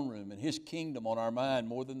throne room and his kingdom on our mind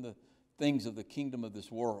more than the things of the kingdom of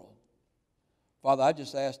this world. Father, I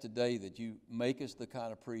just ask today that you make us the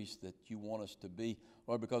kind of priests that you want us to be,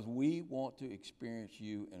 Lord, because we want to experience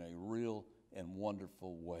you in a real and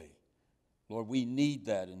wonderful way. Lord, we need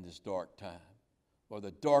that in this dark time. Lord,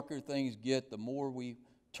 the darker things get, the more we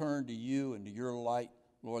turn to you and to your light,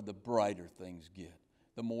 Lord, the brighter things get,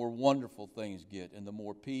 the more wonderful things get, and the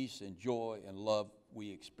more peace and joy and love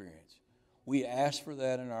we experience. We ask for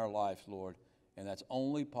that in our lives, Lord, and that's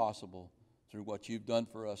only possible through what you've done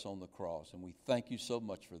for us on the cross. And we thank you so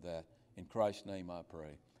much for that. In Christ's name I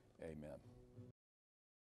pray. Amen.